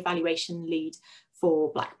and was the evaluation lead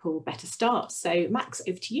for Blackpool Better Start. So Max,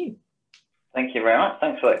 over to you. Thank you very much.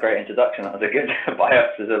 Thanks for that great introduction. That was a good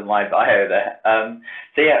biopsis of my bio there.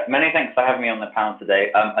 So yeah, many thanks for having me on the panel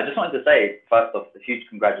today. I just wanted to say, first off, a huge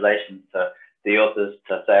congratulations to the authors,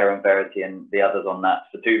 to Sara and Verity and the others on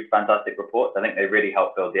that, for two fantastic reports. I think they really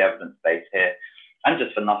helped build the evidence base here, and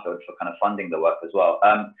just for Nuffield for kind of funding the work as well.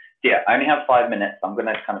 So yeah, I only have 5 minutes. I'm going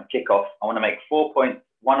to kind of kick off. I want to make 4 points,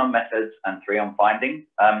 1 on methods and 3 on findings.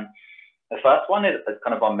 The first one is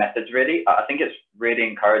kind of on methods, really. I think it's really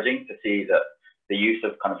encouraging to see that the use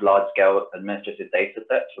of kind of large-scale administrative data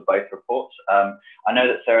sets for both reports. I know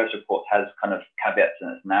that Sara's report has kind of caveats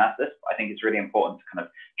in its analysis, but I think it's really important to kind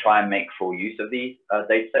of try and make full use of these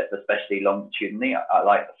data sets, especially longitudinally. I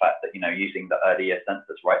like the fact that, you know, using the early year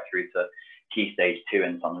census right through to key stage 2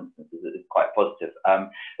 in some instances is quite positive,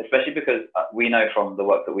 especially because we know from the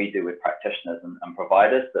work that we do with practitioners and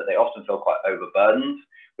providers that they often feel quite overburdened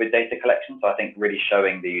with data collection. So I think really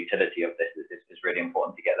showing the utility of this is really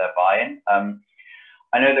important to get their buy-in.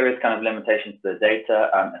 I know there is kind of limitations to the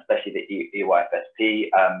data, especially the EYFSP,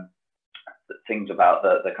 things about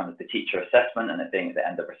the kind of the teacher assessment and it being at the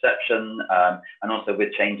end of reception, and also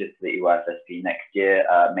with changes to the EYFSP next year,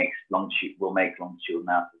 will make longitudinal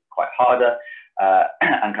analysis quite harder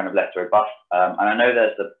and kind of less robust. And I know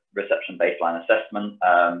there's the reception baseline assessment,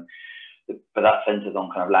 but that centers on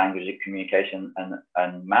kind of language communication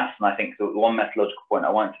and maths. And I think the one methodological point I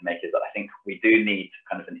wanted to make is that I think we do need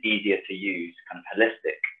kind of an easier to use kind of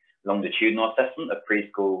holistic longitudinal assessment of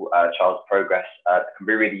preschool child's progress that can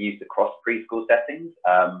be really used across preschool settings.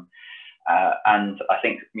 And I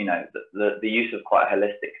think, you know, the use of quite a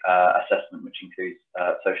holistic assessment, which includes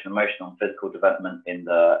social, emotional and physical development in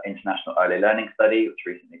the International Early Learning Study, which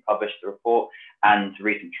recently published the report, and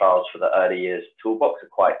recent trials for the early years toolbox are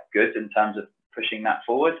quite good in terms of pushing that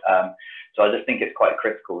forward. So I just think it's quite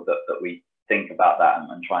critical that we think about that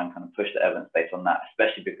and try and kind of push the evidence based on that,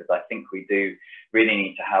 especially because I think we do really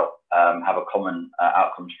need to help have a common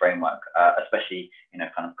outcomes framework, especially, you know,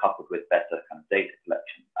 kind of coupled with better kind of data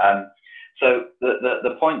collection. So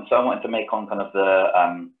the points I wanted to make on kind of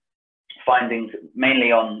the findings,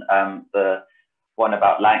 mainly on the one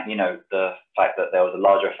about, you know, the fact that there was a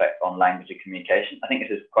larger effect on language and communication. I think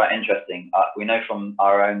this is quite interesting. We know from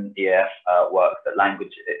our own EAF work that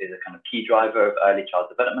language is a kind of key driver of early child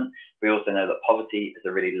development. We also know that poverty is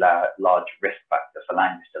a really large risk factor for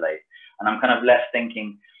language delays. And I'm kind of left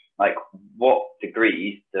thinking, like, what do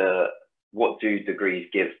degrees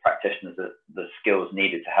give practitioners the skills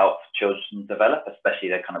needed to help children develop, especially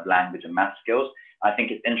their kind of language and math skills? I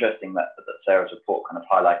think it's interesting that Sara's report kind of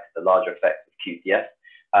highlights the larger effects of QTS,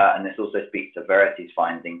 and this also speaks to Verity's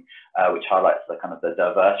finding, which highlights the kind of the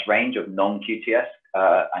diverse range of non-QTS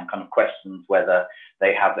and kind of questions whether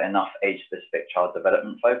they have enough age-specific child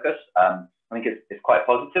development focus. I think it's quite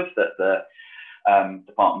positive that the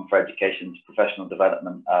Department for Education's professional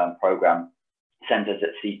development program centers at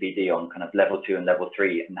CPD on kind of level 2 and level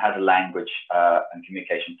 3 and has a language and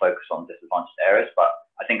communication focus on disadvantaged areas. But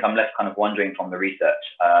I think I'm left kind of wondering from the research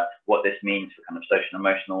what this means for kind of social and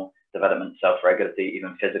emotional development, self-regulatory,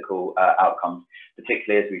 even physical outcomes,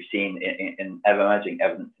 particularly as we've seen in emerging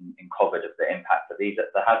evidence in COVID of the impact that these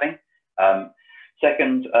are having.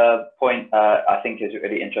 Second point I think is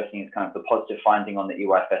really interesting is kind of the positive finding on the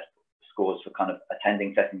EYFS scores for kind of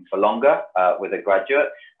attending settings for longer with a graduate,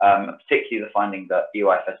 particularly the finding that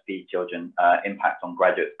EYFSP children impact on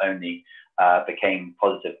graduates only became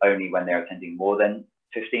positive only when they're attending more than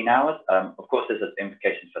 15 hours. Of course, this has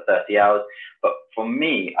implications for 30 hours, but for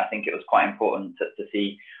me, I think it was quite important to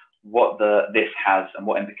see what this has and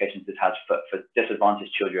what implications this has for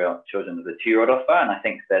disadvantaged children of the 2-year-old offer. And I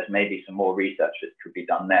think there's maybe some more research that could be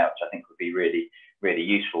done there, which I think would be really, really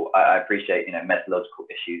useful. I appreciate, you know, methodological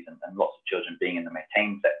issues and lots of children being in the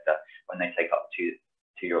maintained sector when they take up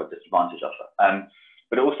 2-year-old disadvantaged offer.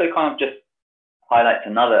 But it also kind of just highlights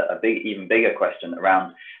even bigger question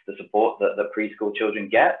around the support that preschool children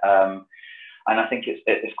get. And I think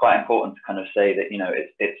it's quite important to kind of say that, you know,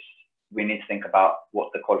 we need to think about what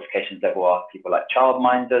the qualifications level are, people like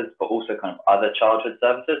childminders, but also kind of other childhood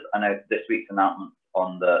services. I know this week's announcement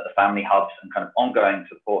on the family hubs and kind of ongoing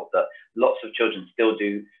support that lots of children still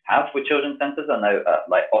do have with children's centres. I know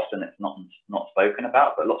like often it's not spoken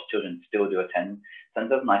about, but lots of children still do attend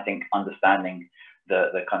centres. And I think understanding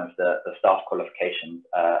the kind of the staff qualifications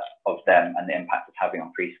of them and the impact it's having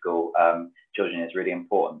on preschool children is really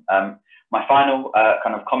important. My final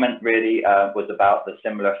kind of comment really was about the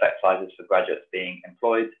similar effect sizes for graduates being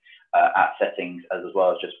employed at settings as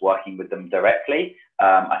well as just working with them directly.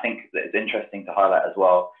 I think that it's interesting to highlight as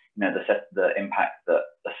well, you know, the impact that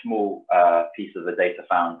a small piece of the data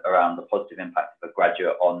found around the positive impact of a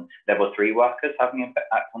graduate on level 3 workers having an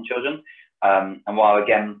impact on children. And while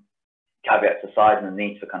again, caveats aside and the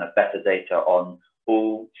need for kind of better data on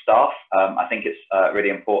all staff, I think it's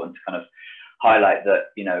really important to kind of highlight that,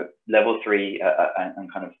 you know, level 3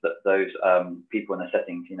 and kind of those people in the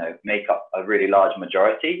settings, you know, make up a really large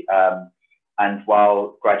majority. And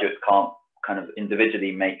while graduates can't kind of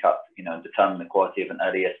individually make up, you know, determine the quality of an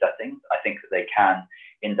early year setting, I think that they can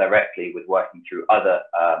indirectly with working through other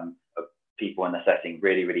people in the setting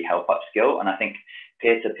really help upskill. And I think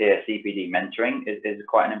peer-to-peer CPD mentoring is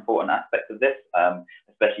quite an important aspect of this,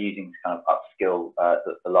 especially using to kind of upskill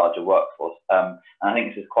the larger workforce. And I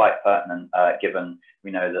think this is quite pertinent given we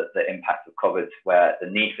know that the impact of COVID, where the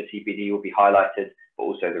need for CPD will be highlighted, but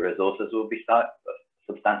also the resources will be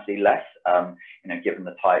substantially less, you know, given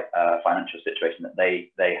the tight financial situation that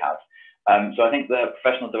they have. So I think the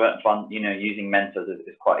Professional Development Fund, you know, using mentors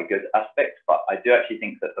is quite a good aspect, but I do actually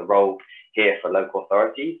think that the role here for local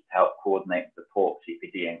authorities to help coordinate, support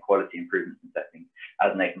CPD and quality improvements in settings,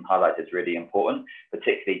 as Nathan highlighted, is really important,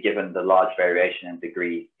 particularly given the large variation in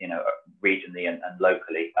degree, you know, regionally and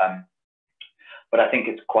locally. But I think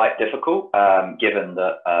it's quite difficult, given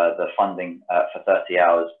that the funding for 30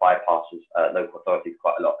 hours bypasses local authorities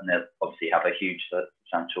quite a lot, and they obviously have a huge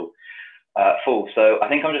substantial full. So I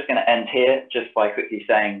think I'm just going to end here just by quickly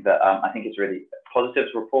saying that I think it's really positive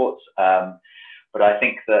reports, but I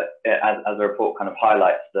think that as the report kind of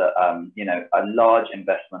highlights that, you know, a large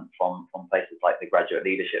investment from places like the Graduate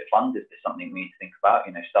Leadership Fund is something we need to think about.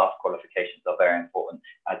 You know, staff qualifications are very important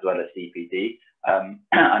as well as CPD. And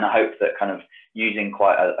I hope that kind of using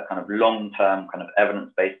quite a kind of long-term kind of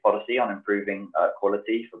evidence-based policy on improving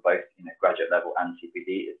quality for both, you know, graduate level and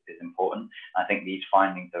CPD is important. I think these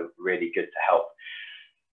findings are really good to help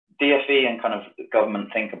DFE and kind of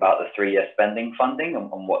government think about the 3-year spending funding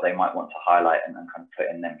and what they might want to highlight and kind of put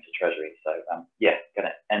in them to Treasury. So yeah, going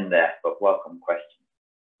to end there, but welcome questions.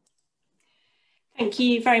 Thank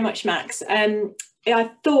you very much, Max.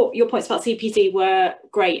 I thought your points about CPD were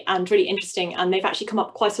great and really interesting, and they've actually come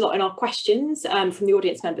up quite a lot in our questions from the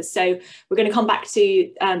audience members. So we're going to come back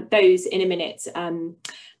to those in a minute.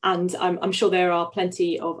 And I'm sure there are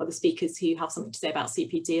plenty of other speakers who have something to say about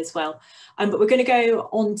CPD as well. But we're going to go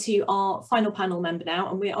on to our final panel member now,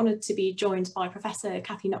 and we're honoured to be joined by Professor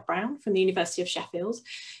Cathy Nutt-Brown from the University of Sheffield,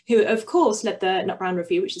 who of course led the Nutt-Brown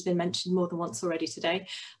Review, which has been mentioned more than once already today,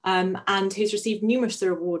 and who's received numerous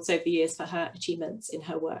awards over the years for her achievements in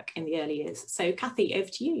her work in the early years. So Cathy, over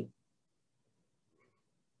to you.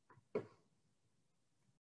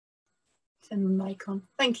 Turn my mic on.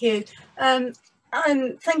 Thank you.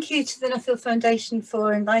 Thank you to the Nuffield Foundation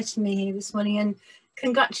for inviting me here this morning, and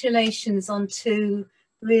congratulations on 2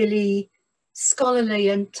 really scholarly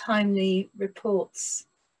and timely reports.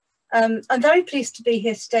 I'm very pleased to be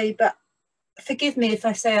here today, but forgive me if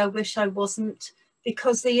I say I wish I wasn't,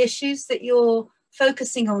 because the issues that you're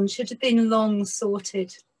focusing on should have been long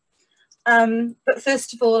sorted. But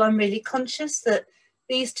first of all, I'm really conscious that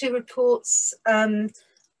these 2 reports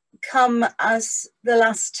come as the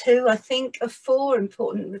last 2, I think, of 4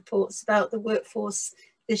 important reports about the workforce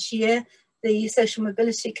this year. The Social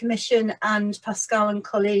Mobility Commission and Pascal and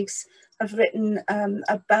colleagues have written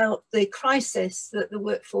about the crisis that the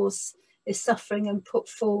workforce is suffering and put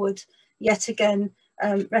forward yet again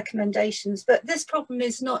recommendations. But this problem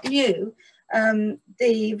is not new.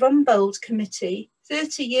 The Rumbold Committee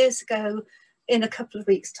 30 years ago, in a couple of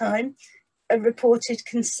weeks' time, reported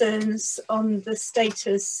concerns on the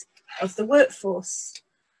status of the workforce.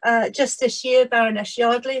 Just this year, Baroness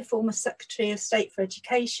Yardley, a former Secretary of State for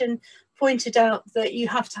Education, pointed out that you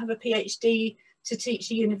have to have a PhD to teach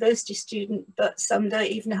a university student, but some don't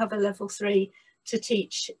even have a level 3 to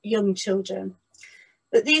teach young children.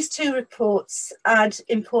 But these 2 reports add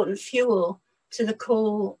important fuel to the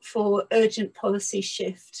call for urgent policy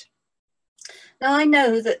shift. Now, I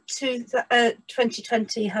know that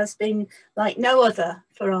 2020 has been like no other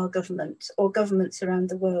for our government or governments around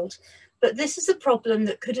the world, But this is a problem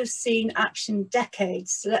that could have seen action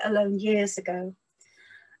decades, let alone years ago.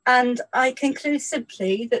 And I conclude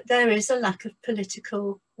simply that there is a lack of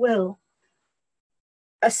political will.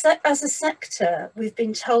 As a sector, we've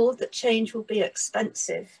been told that change will be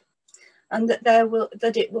expensive and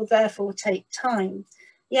that it will therefore take time.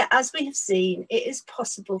 Yet, as we have seen, it is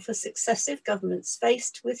possible for successive governments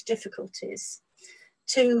faced with difficulties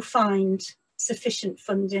to find sufficient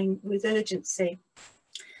funding with urgency.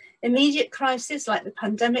 Immediate crises like the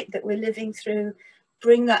pandemic that we're living through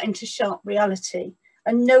bring that into sharp reality,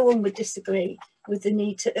 and no one would disagree with the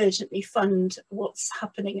need to urgently fund what's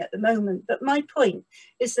happening at the moment. But my point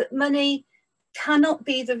is that money cannot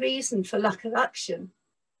be the reason for lack of action.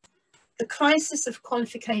 The crisis of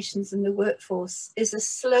qualifications in the workforce is a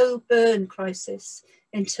slow burn crisis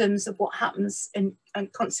in terms of what happens and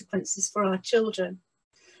consequences for our children.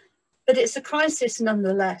 But it's a crisis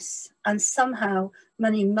nonetheless, and somehow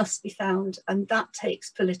money must be found, and that takes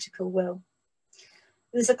political will.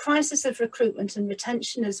 There's a crisis of recruitment and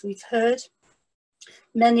retention, as we've heard.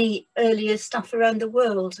 Many early years staff around the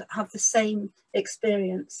world have the same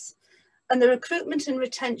experience. And the recruitment and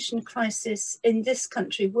retention crisis in this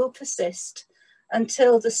country will persist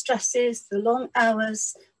until the stresses, the long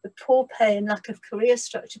hours, the poor pay and lack of career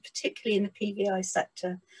structure, particularly in the PVI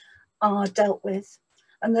sector, are dealt with.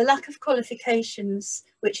 And the lack of qualifications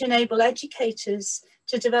which enable educators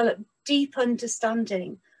to develop deep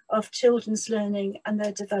understanding of children's learning and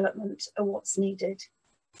their development are what's needed.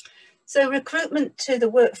 So recruitment to the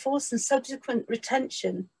workforce and subsequent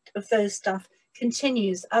retention of those staff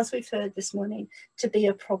continues, as we've heard this morning, to be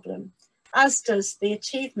a problem, as does the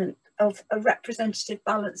achievement of a representative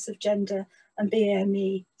balance of gender and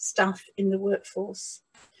BAME staff in the workforce.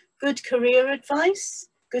 Good career advice,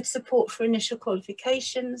 good support for initial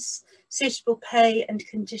qualifications, suitable pay and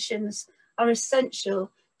conditions are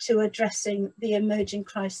essential to addressing the emerging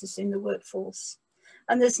crisis in the workforce.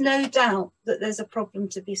 And there's no doubt that there's a problem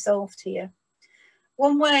to be solved here.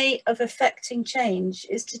 One way of effecting change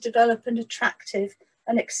is to develop an attractive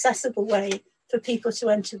and accessible way for people to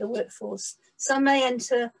enter the workforce. Some may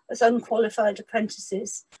enter as unqualified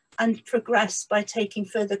apprentices and progress by taking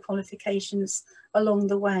further qualifications along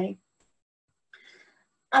the way.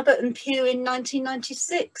 Abbott and Pugh in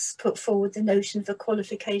 1996 put forward the notion of a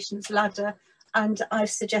qualifications ladder, and I've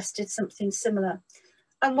suggested something similar.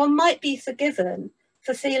 And one might be forgiven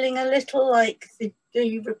for feeling a little like the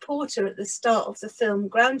reporter at the start of the film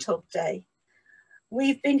Groundhog Day.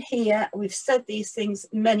 We've been here, we've said these things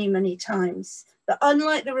many, many times, but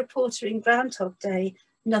unlike the reporter in Groundhog Day,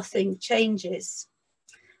 nothing changes.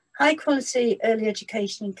 High quality early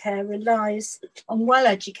education and care relies on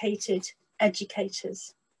well-educated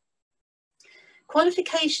educators.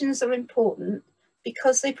 Qualifications are important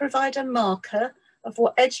because they provide a marker of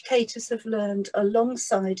what educators have learned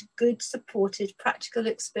alongside good supported practical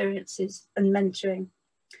experiences and mentoring.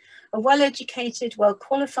 A well-educated,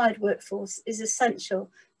 well-qualified workforce is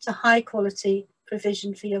essential to high quality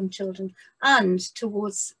provision for young children and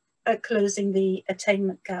towards closing the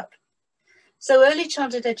attainment gap. So early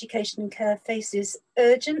childhood education and care faces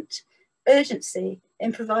urgency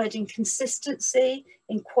in providing consistency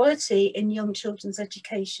in quality in young children's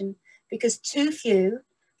education, because too few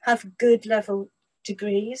have good level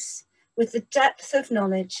degrees with the depth of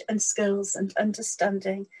knowledge and skills and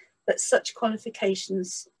understanding that such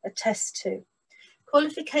qualifications attest to.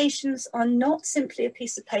 Qualifications are not simply a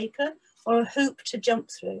piece of paper or a hoop to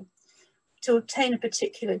jump through to obtain a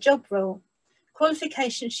particular job role.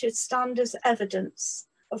 Qualifications should stand as evidence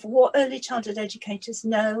of what early childhood educators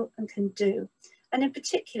know and can do, and in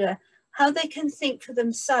particular, how they can think for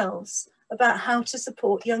themselves about how to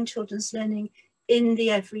support young children's learning in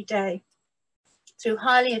the everyday through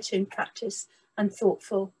highly attuned practice and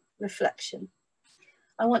thoughtful reflection.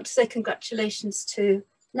 I want to say congratulations to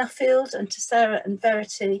Nuffield and to Sara and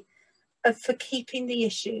Verity for keeping the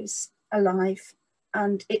issues alive,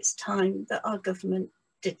 and it's time that our government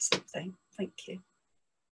did something. Thank you.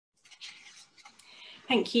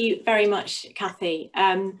 Thank you very much, Kathy.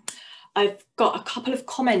 I've got a couple of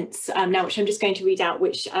comments now, which I'm just going to read out,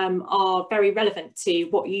 which are very relevant to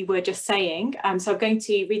what you were just saying. So I'm going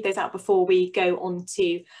to read those out before we go on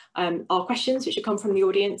to our questions, which have come from the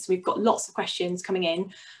audience. We've got lots of questions coming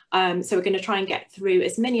in. So we're going to try and get through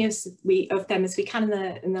as many of them as we can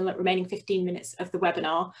in the remaining 15 minutes of the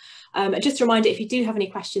webinar. Just a reminder, if you do have any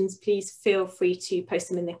questions, please feel free to post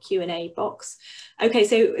them in the Q&A box. Okay,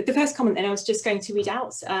 so the first comment that I was just going to read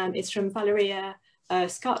out is from Valeria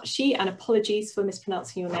Scacchi, and apologies for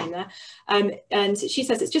mispronouncing your name there. And she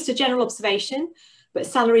says, it's just a general observation. but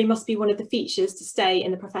salary must be one of the features to stay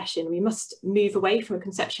in the profession. We must move away from a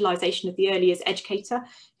conceptualisation of the early years educator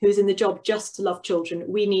who is in the job just to love children.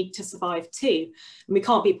 We need to survive too. And we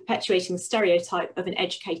can't be perpetuating the stereotype of an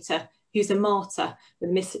educator who's a martyr with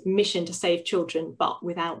a mission to save children, but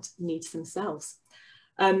without needs themselves.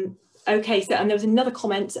 Okay, so, and there was another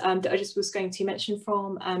comment that I just was going to mention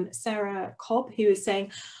from Sara Cobb, who was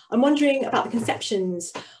saying, I'm wondering about the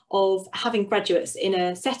conceptions of having graduates in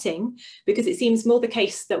a setting, because it seems more the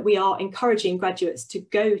case that we are encouraging graduates to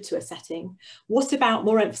go to a setting. What about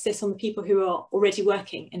more emphasis on the people who are already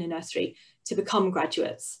working in a nursery to become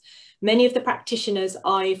graduates? Many of the practitioners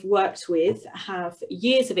I've worked with have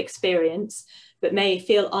years of experience, but may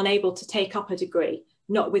feel unable to take up a degree,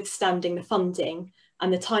 notwithstanding the funding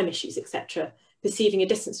and the time issues, etc., perceiving a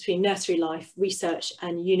distance between nursery life, research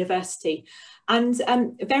and university. And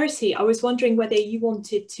Verity, I was wondering whether you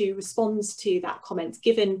wanted to respond to that comment,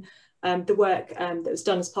 given the work that was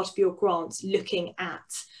done as part of your grant, looking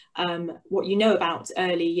at what you know about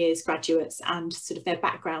early years graduates and sort of their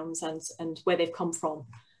backgrounds and where they've come from.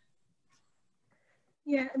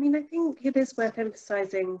 Yeah, I mean, I think it is worth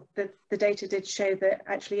emphasising that the data did show that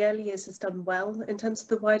actually early years has done well in terms of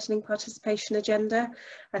the widening participation agenda.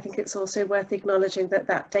 I think it's also worth acknowledging that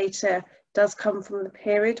that data does come from the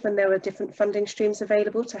period when there were different funding streams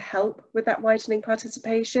available to help with that widening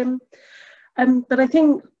participation. But I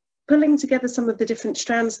think pulling together some of the different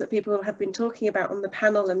strands that people have been talking about on the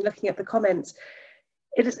panel and looking at the comments,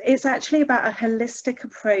 it's actually about a holistic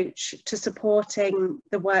approach to supporting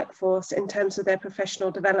the workforce in terms of their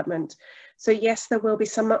professional development. So yes, there will be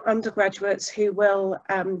some undergraduates who will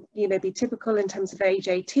be typical in terms of age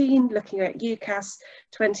 18, looking at UCAS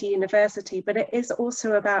 20 university, but it is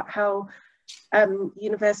also about how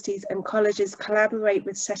universities and colleges collaborate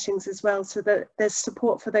with settings as well, so that there's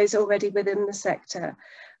support for those already within the sector.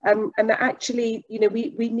 And that actually,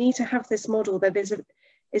 we need to have this model that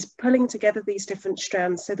is pulling together these different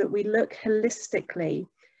strands so that we look holistically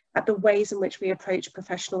at the ways in which we approach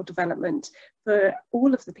professional development for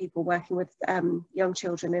all of the people working with young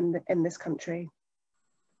children in this country.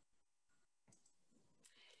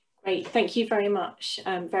 Great, thank you very much,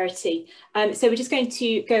 Verity. So we're just going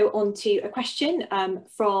to go on to a question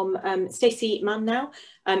from Stacey Mann now.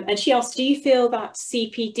 And she asked, do you feel that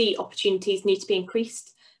CPD opportunities need to be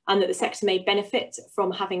increased and that the sector may benefit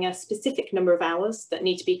from having a specific number of hours that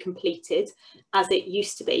need to be completed as it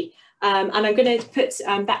used to be? And I'm going to put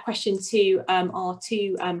that question to our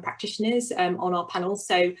two practitioners on our panel,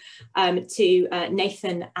 so to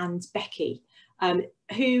Nathan and Becky.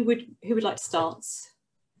 Who would like to start?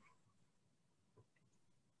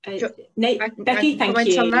 Becky, thank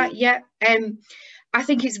you. On that, yeah. I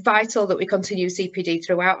think it's vital that we continue CPD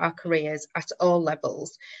throughout our careers at all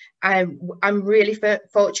levels. I'm really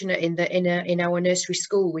fortunate in that in our nursery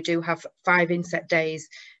school we do have 5 inset days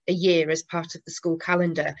a year as part of the school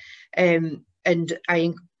calendar, and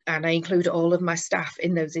I include all of my staff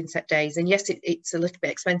in those inset days. And yes, it's a little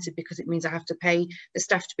bit expensive because it means I have to pay the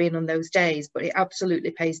staff to be in on those days, but it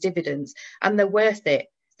absolutely pays dividends, and they're worth it.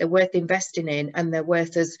 They're worth investing in, and they're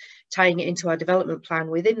worth us tying it into our development plan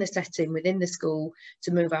within the setting, within the school,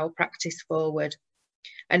 to move our practice forward.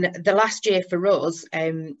 And the last year for us,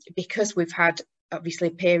 because we've had obviously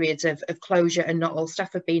periods of closure and not all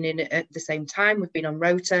staff have been in at the same time, we've been on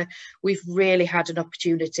rota, we've really had an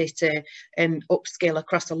opportunity to upskill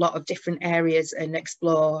across a lot of different areas and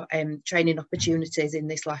explore training opportunities in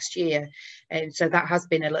this last year. And so that has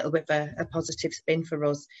been a little bit of a positive spin for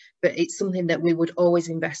us, but it's something that we would always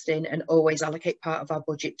invest in and always allocate part of our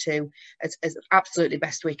budget to as absolutely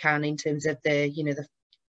best we can in terms of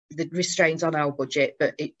the restraints on our budget,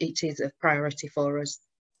 but it is a priority for us.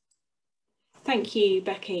 Thank you,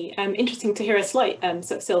 Becky. Interesting to hear a slight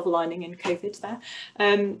sort of silver lining in COVID there.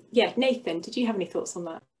 Yeah, Nathan, did you have any thoughts on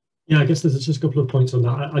that? Yeah, I guess there's just a couple of points on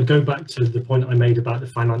that. I'd go back to the point I made about the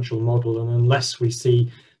financial model, and unless we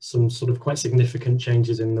see some sort of quite significant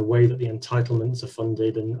changes in the way that the entitlements are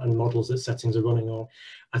funded and models that settings are running on,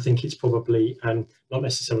 I think it's probably not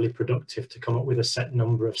necessarily productive to come up with a set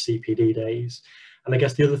number of CPD days. And I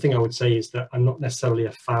guess the other thing I would say is that I'm not necessarily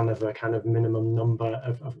a fan of a kind of minimum number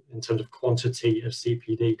in terms of quantity of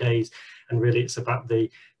CPD days, and really it's about the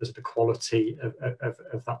quality of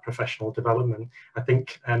that professional development. I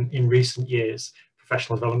think in recent years,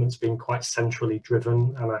 professional development's been quite centrally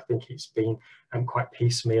driven, and I think it's been quite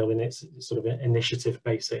piecemeal in its sort of initiative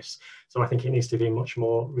basis. So I think it needs to be much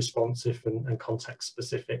more responsive and context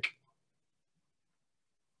specific.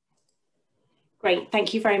 Great,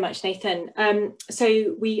 thank you very much, Nathan.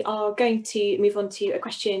 So we are going to move on to a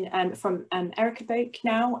question from Erica Boak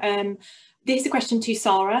now. This is a question to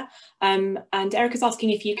Sara, and Erica's asking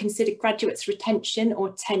if you consider graduates' retention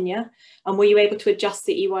or tenure, and were you able to adjust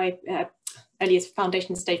the EY Early Years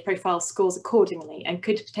Foundation Stage Profile scores accordingly, and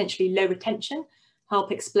could potentially low retention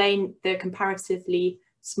help explain the comparatively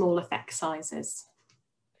small effect sizes?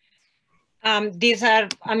 These are,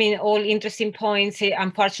 I mean, all interesting points.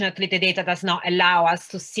 Unfortunately, the data does not allow us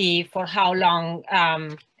to see for how long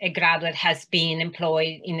a graduate has been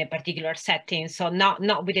employed in a particular setting. So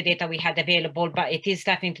not with the data we had available, but it is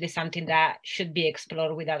definitely something that should be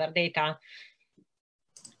explored with other data.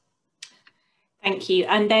 Thank you.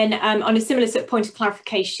 And then on a similar sort of point of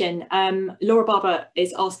clarification, Laura Barber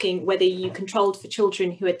is asking whether you controlled for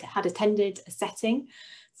children who had attended a setting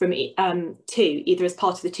from two, either as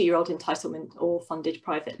part of the 2-year-old entitlement or funded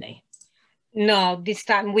privately. No, this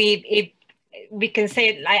time we can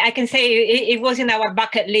say, I can say it was in our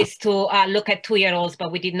bucket list to look at 2-year-olds,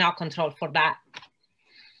 but we did not control for that.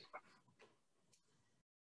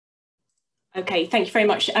 Okay, thank you very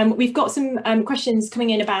much. We've got some questions coming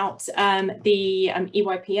in about the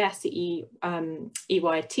EYPS, the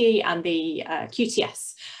EYT and the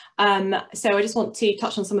QTS. So I just want to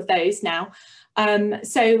touch on some of those now.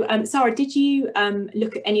 Sara, did you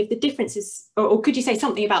look at any of the differences, or could you say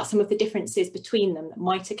something about some of the differences between them that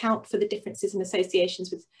might account for the differences in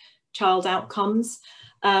associations with child outcomes?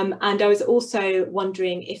 And I was also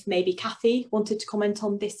wondering if maybe Kathy wanted to comment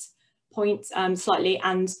on this point slightly.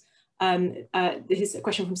 And this is a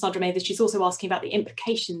question from Sandra May that she's also asking about the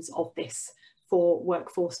implications of this for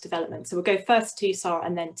workforce development. So we'll go first to Sara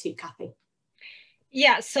and then to Kathy.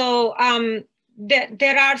 Yeah, so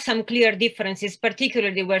there are some clear differences,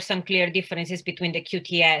 particularly there were some clear differences between the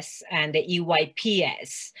QTS and the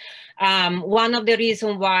EYPS. One of the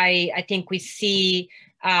reasons why I think we see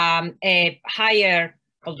a higher,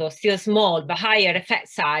 although still small, but higher effect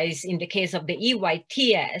size in the case of the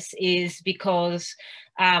EYTS is because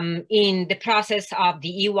in the process of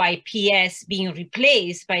the EYPS being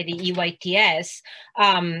replaced by the EYTS,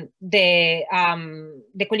 the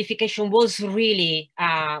qualification was really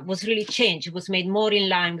changed. It was made more in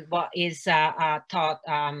line with what is taught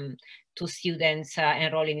to students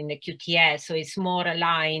enrolling in the QTS. So it's more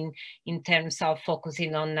aligned in terms of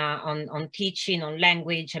focusing on teaching, on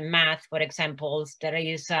language and math, for example. There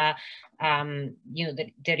is you know,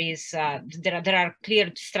 there are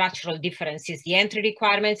clear structural differences. The entry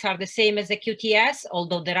requirements are the same as the QTS,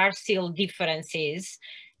 although there are still differences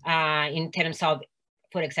in terms of,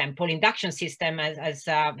 for example, induction system, as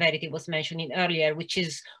Verity was mentioning earlier, which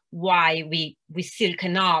is why we still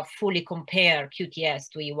cannot fully compare QTS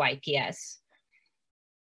to EYTS.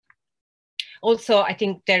 Also, I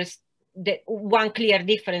think there's one clear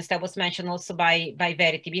difference that was mentioned also by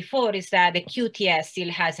Verity before is that the QTS still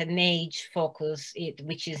has an age focus,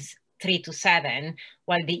 which is 3 to 7,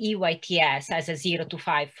 while the EYTS has a 0 to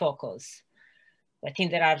 5 focus. I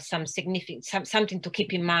think there are some significant, something to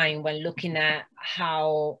keep in mind when looking at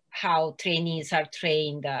how trainees are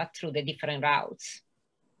trained through the different routes.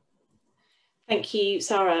 Thank you,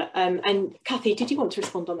 Sara. And Kathy, did you want to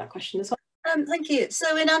respond on that question as well? Thank you.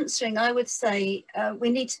 So in answering, I would say we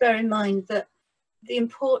need to bear in mind that a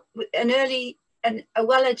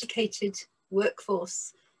well-educated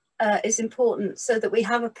workforce is important so that we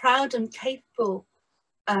have a proud and capable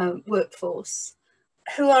workforce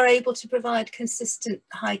who are able to provide consistent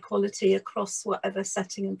high quality across whatever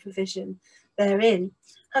setting and provision they're in.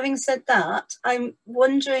 Having said that, I'm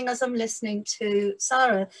wondering as I'm listening to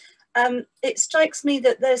Sara, it strikes me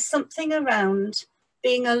that there's something around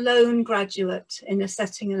being a lone graduate in a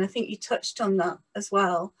setting, and I think you touched on that as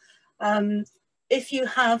well. If you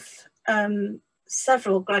have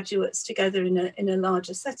several graduates together in a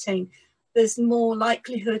larger setting, there's more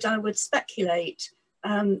likelihood, I would speculate,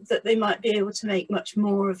 that they might be able to make much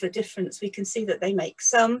more of a difference. We can see that they make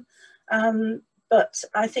some, but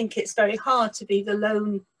I think it's very hard to be the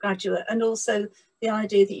lone graduate, and also the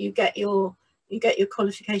idea that you get your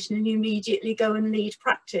qualification and you immediately go and lead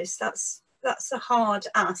practice. That's a hard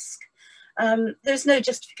ask. There's no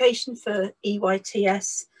justification for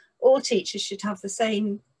EYTS. All teachers should have the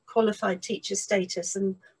same qualified teacher status,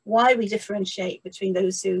 and why we differentiate between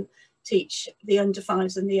those who teach the under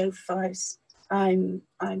 5s and the over 5s, I'm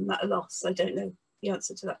at a loss. I don't know the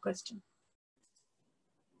answer to that question.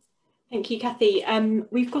 Thank you, Kathy.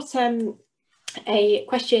 We've got a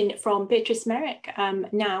question from Beatrice Merrick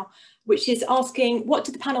now, which is asking, what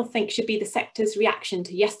do the panel think should be the sector's reaction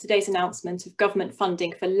to yesterday's announcement of government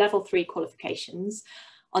funding for level 3 qualifications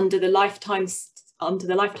under the lifetime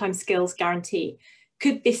skills guarantee?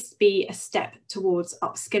 Could this be a step towards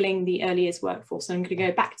upskilling the early years workforce? So I'm going to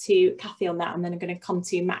go back to Kathy on that, and then I'm going to come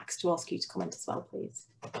to Max to ask you to comment as well, please.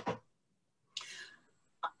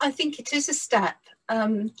 I think it is a step,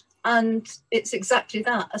 and it's exactly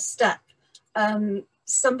that, a step.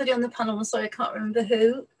 Somebody on the panel, I'm sorry, I can't remember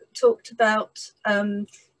who, talked about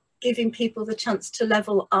giving people the chance to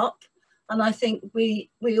level up. And I think we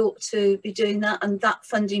ought to be doing that, and that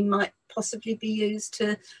funding might possibly be used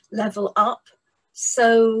to level up.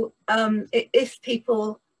 So if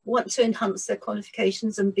people want to enhance their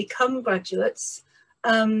qualifications and become graduates,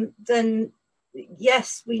 then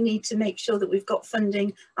yes, we need to make sure that we've got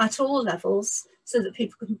funding at all levels so that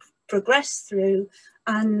people can progress through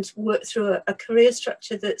and work through a career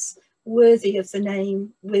structure that's worthy of the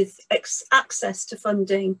name, with access to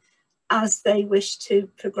funding as they wish to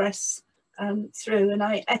progress through. And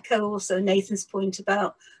I echo also Nathan's point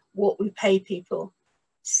about what we pay people.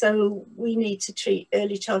 So we need to treat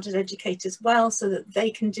early childhood educators well so that they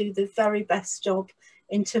can do the very best job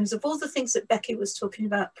in terms of all the things that Becky was talking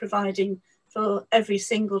about, providing for every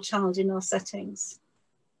single child in our settings.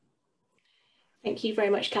 Thank you very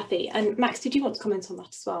much, Kathy. And Max, did you want to comment on that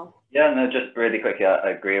as well? Yeah, no, just really quickly, I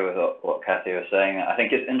agree with what Kathy was saying. I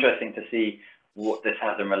think it's interesting to see what this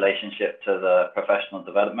has in relationship to the professional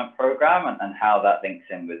development program and how that links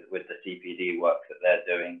in with the CPD work that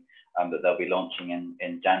they're doing, that they'll be launching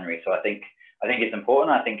in January. So I think it's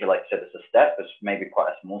important. I think, like I said, it's a step. It's maybe quite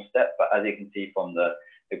a small step, but as you can see from the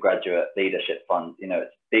graduate leadership fund, you know,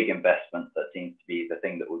 it's big investment that seems to be the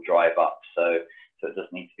thing that will drive up. So it does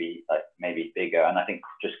need to be like maybe bigger. And I think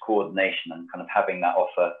just coordination and kind of having that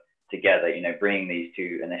offer together, you know, bringing these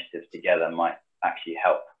two initiatives together might actually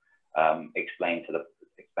help explain to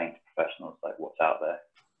professionals like what's out there.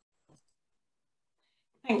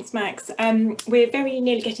 Thanks, Max. We're very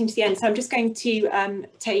nearly getting to the end, so I'm just going to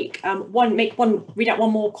read out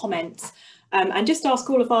one more comment. And just ask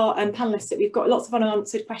all of our panellists that we've got lots of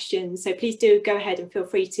unanswered questions, so please do go ahead and feel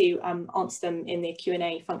free to answer them in the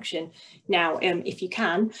Q&A function now, if you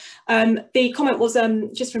can. The comment was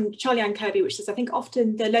just from Charlie Ann Kirby, which says, I think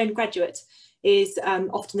often the lone graduate is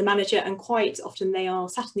often the manager, and quite often they are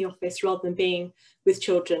sat in the office rather than being with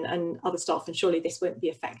children and other staff, and surely this won't be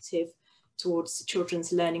effective towards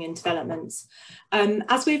children's learning and developments.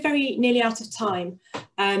 As we're very nearly out of time,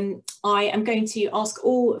 I am going to ask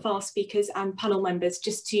all of our speakers and panel members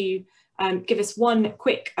just to give us one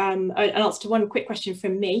quick an answer to one quick question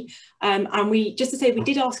from me. And just to say, we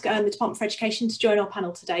did ask the Department for Education to join our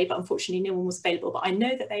panel today, but unfortunately no one was available, but I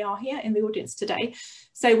know that they are here in the audience today.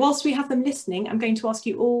 So whilst we have them listening, I'm going to ask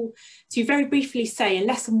you all to very briefly say in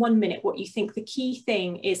less than 1 minute what you think the key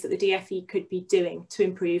thing is that the DFE could be doing to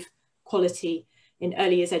improve quality in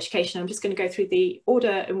early years education. I'm just going to go through the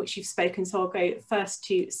order in which you've spoken. So I'll go first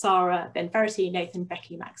to Sara, then Verity, Nathan,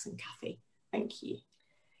 Becky, Max and Kathy. Thank you.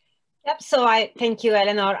 Yep, so I thank you,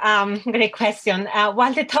 Eleanor. Great question.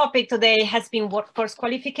 While the topic today has been workforce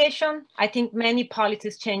qualification, I think many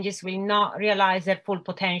policy changes will not realize their full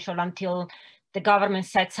potential until the government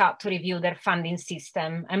sets out to review their funding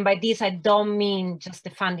system. And by this, I don't mean just the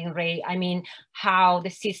funding rate. I mean how the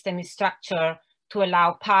system is structured to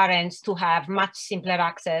allow parents to have much simpler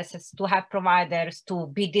access, to have providers to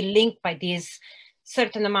be delinked by this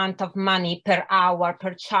certain amount of money per hour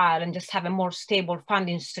per child, and just have a more stable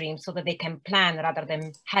funding stream so that they can plan rather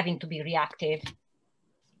than having to be reactive.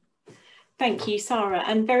 Thank you, Sara.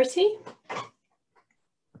 And Verity?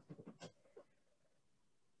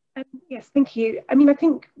 Yes, thank you. I mean, I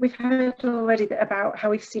think we've heard already about how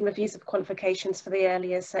we've seen reviews of qualifications for the early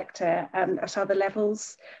years sector at other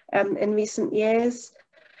levels in recent years.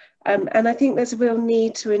 And I think there's a real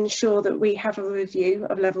need to ensure that we have a review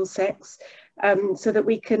of level 6 so that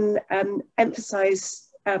we can emphasise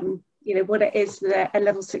you know, what it is that a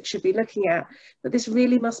level 6 should be looking at. But this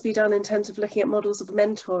really must be done in terms of looking at models of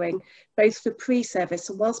mentoring, both for pre-service,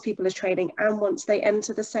 so whilst people are training, and once they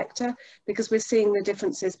enter the sector, because we're seeing the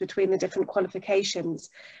differences between the different qualifications,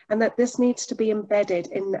 and that this needs to be embedded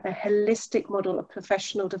in a holistic model of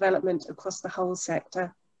professional development across the whole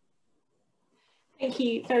sector. Thank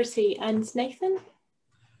you, Verity. And Nathan?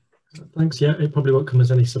 Thanks. Yeah, it probably won't come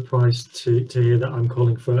as any surprise to hear that I'm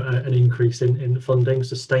calling for an increase in funding,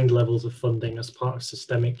 sustained levels of funding as part of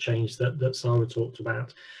systemic change that Sara talked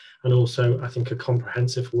about. And also, I think a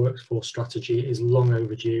comprehensive workforce strategy is long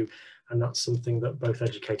overdue, and that's something that both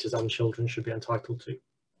educators and children should be entitled to.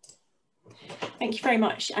 Thank you very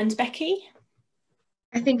much. And Becky?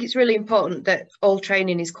 I think it's really important that all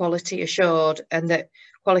training is quality assured, and that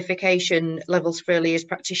qualification levels for early years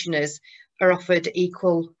practitioners are offered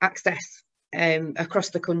equal access across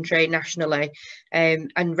the country nationally,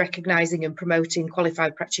 and recognising and promoting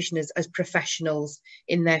qualified practitioners as professionals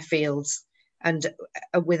in their fields, and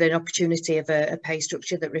with an opportunity of a pay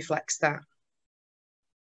structure that reflects that.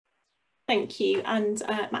 Thank you. And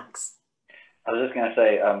Max? I was just going to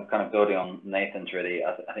say, kind of building on Nathan's really,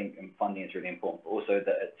 I think funding is really important, but also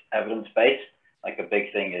that it's evidence-based. Like a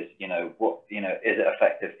big thing is, what, is it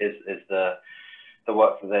effective? Is the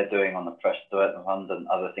work that they're doing on the Professional Development Fund and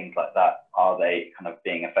other things like that, are they kind of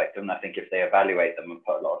being effective? And I think if they evaluate them and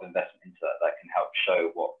put a lot of investment into that, that can help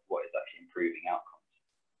show what is actually improving outcomes.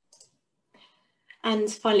 And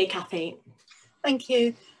finally, Kathy. Thank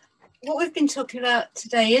you. What we've been talking about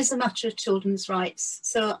today is a matter of children's rights.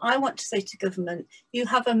 So I want to say to government, you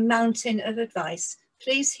have a mountain of advice.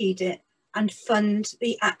 Please heed it and fund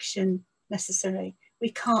the action necessary. We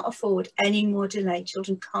can't afford any more delay.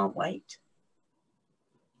 Children can't wait.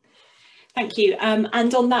 Thank you.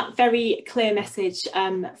 And on that very clear message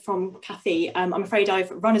from Kathy, I'm afraid I've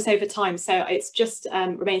run us over time. So it's just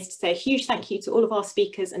remains to say a huge thank you to all of our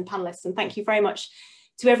speakers and panelists. And thank you very much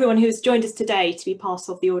to everyone who has joined us today to be part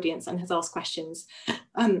of the audience and has asked questions.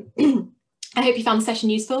 I hope you found the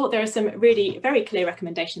session useful. There are some really very clear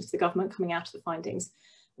recommendations for the government coming out of the findings.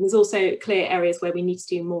 And there's also clear areas where we need to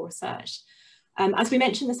do more research. As we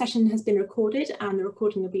mentioned, the session has been recorded and the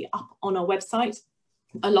recording will be up on our website,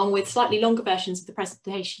 along with slightly longer versions of the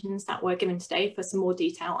presentations that were given today for some more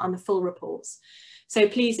detail and the full reports. So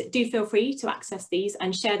please do feel free to access these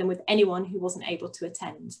and share them with anyone who wasn't able to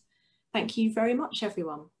attend. Thank you very much,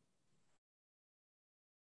 everyone.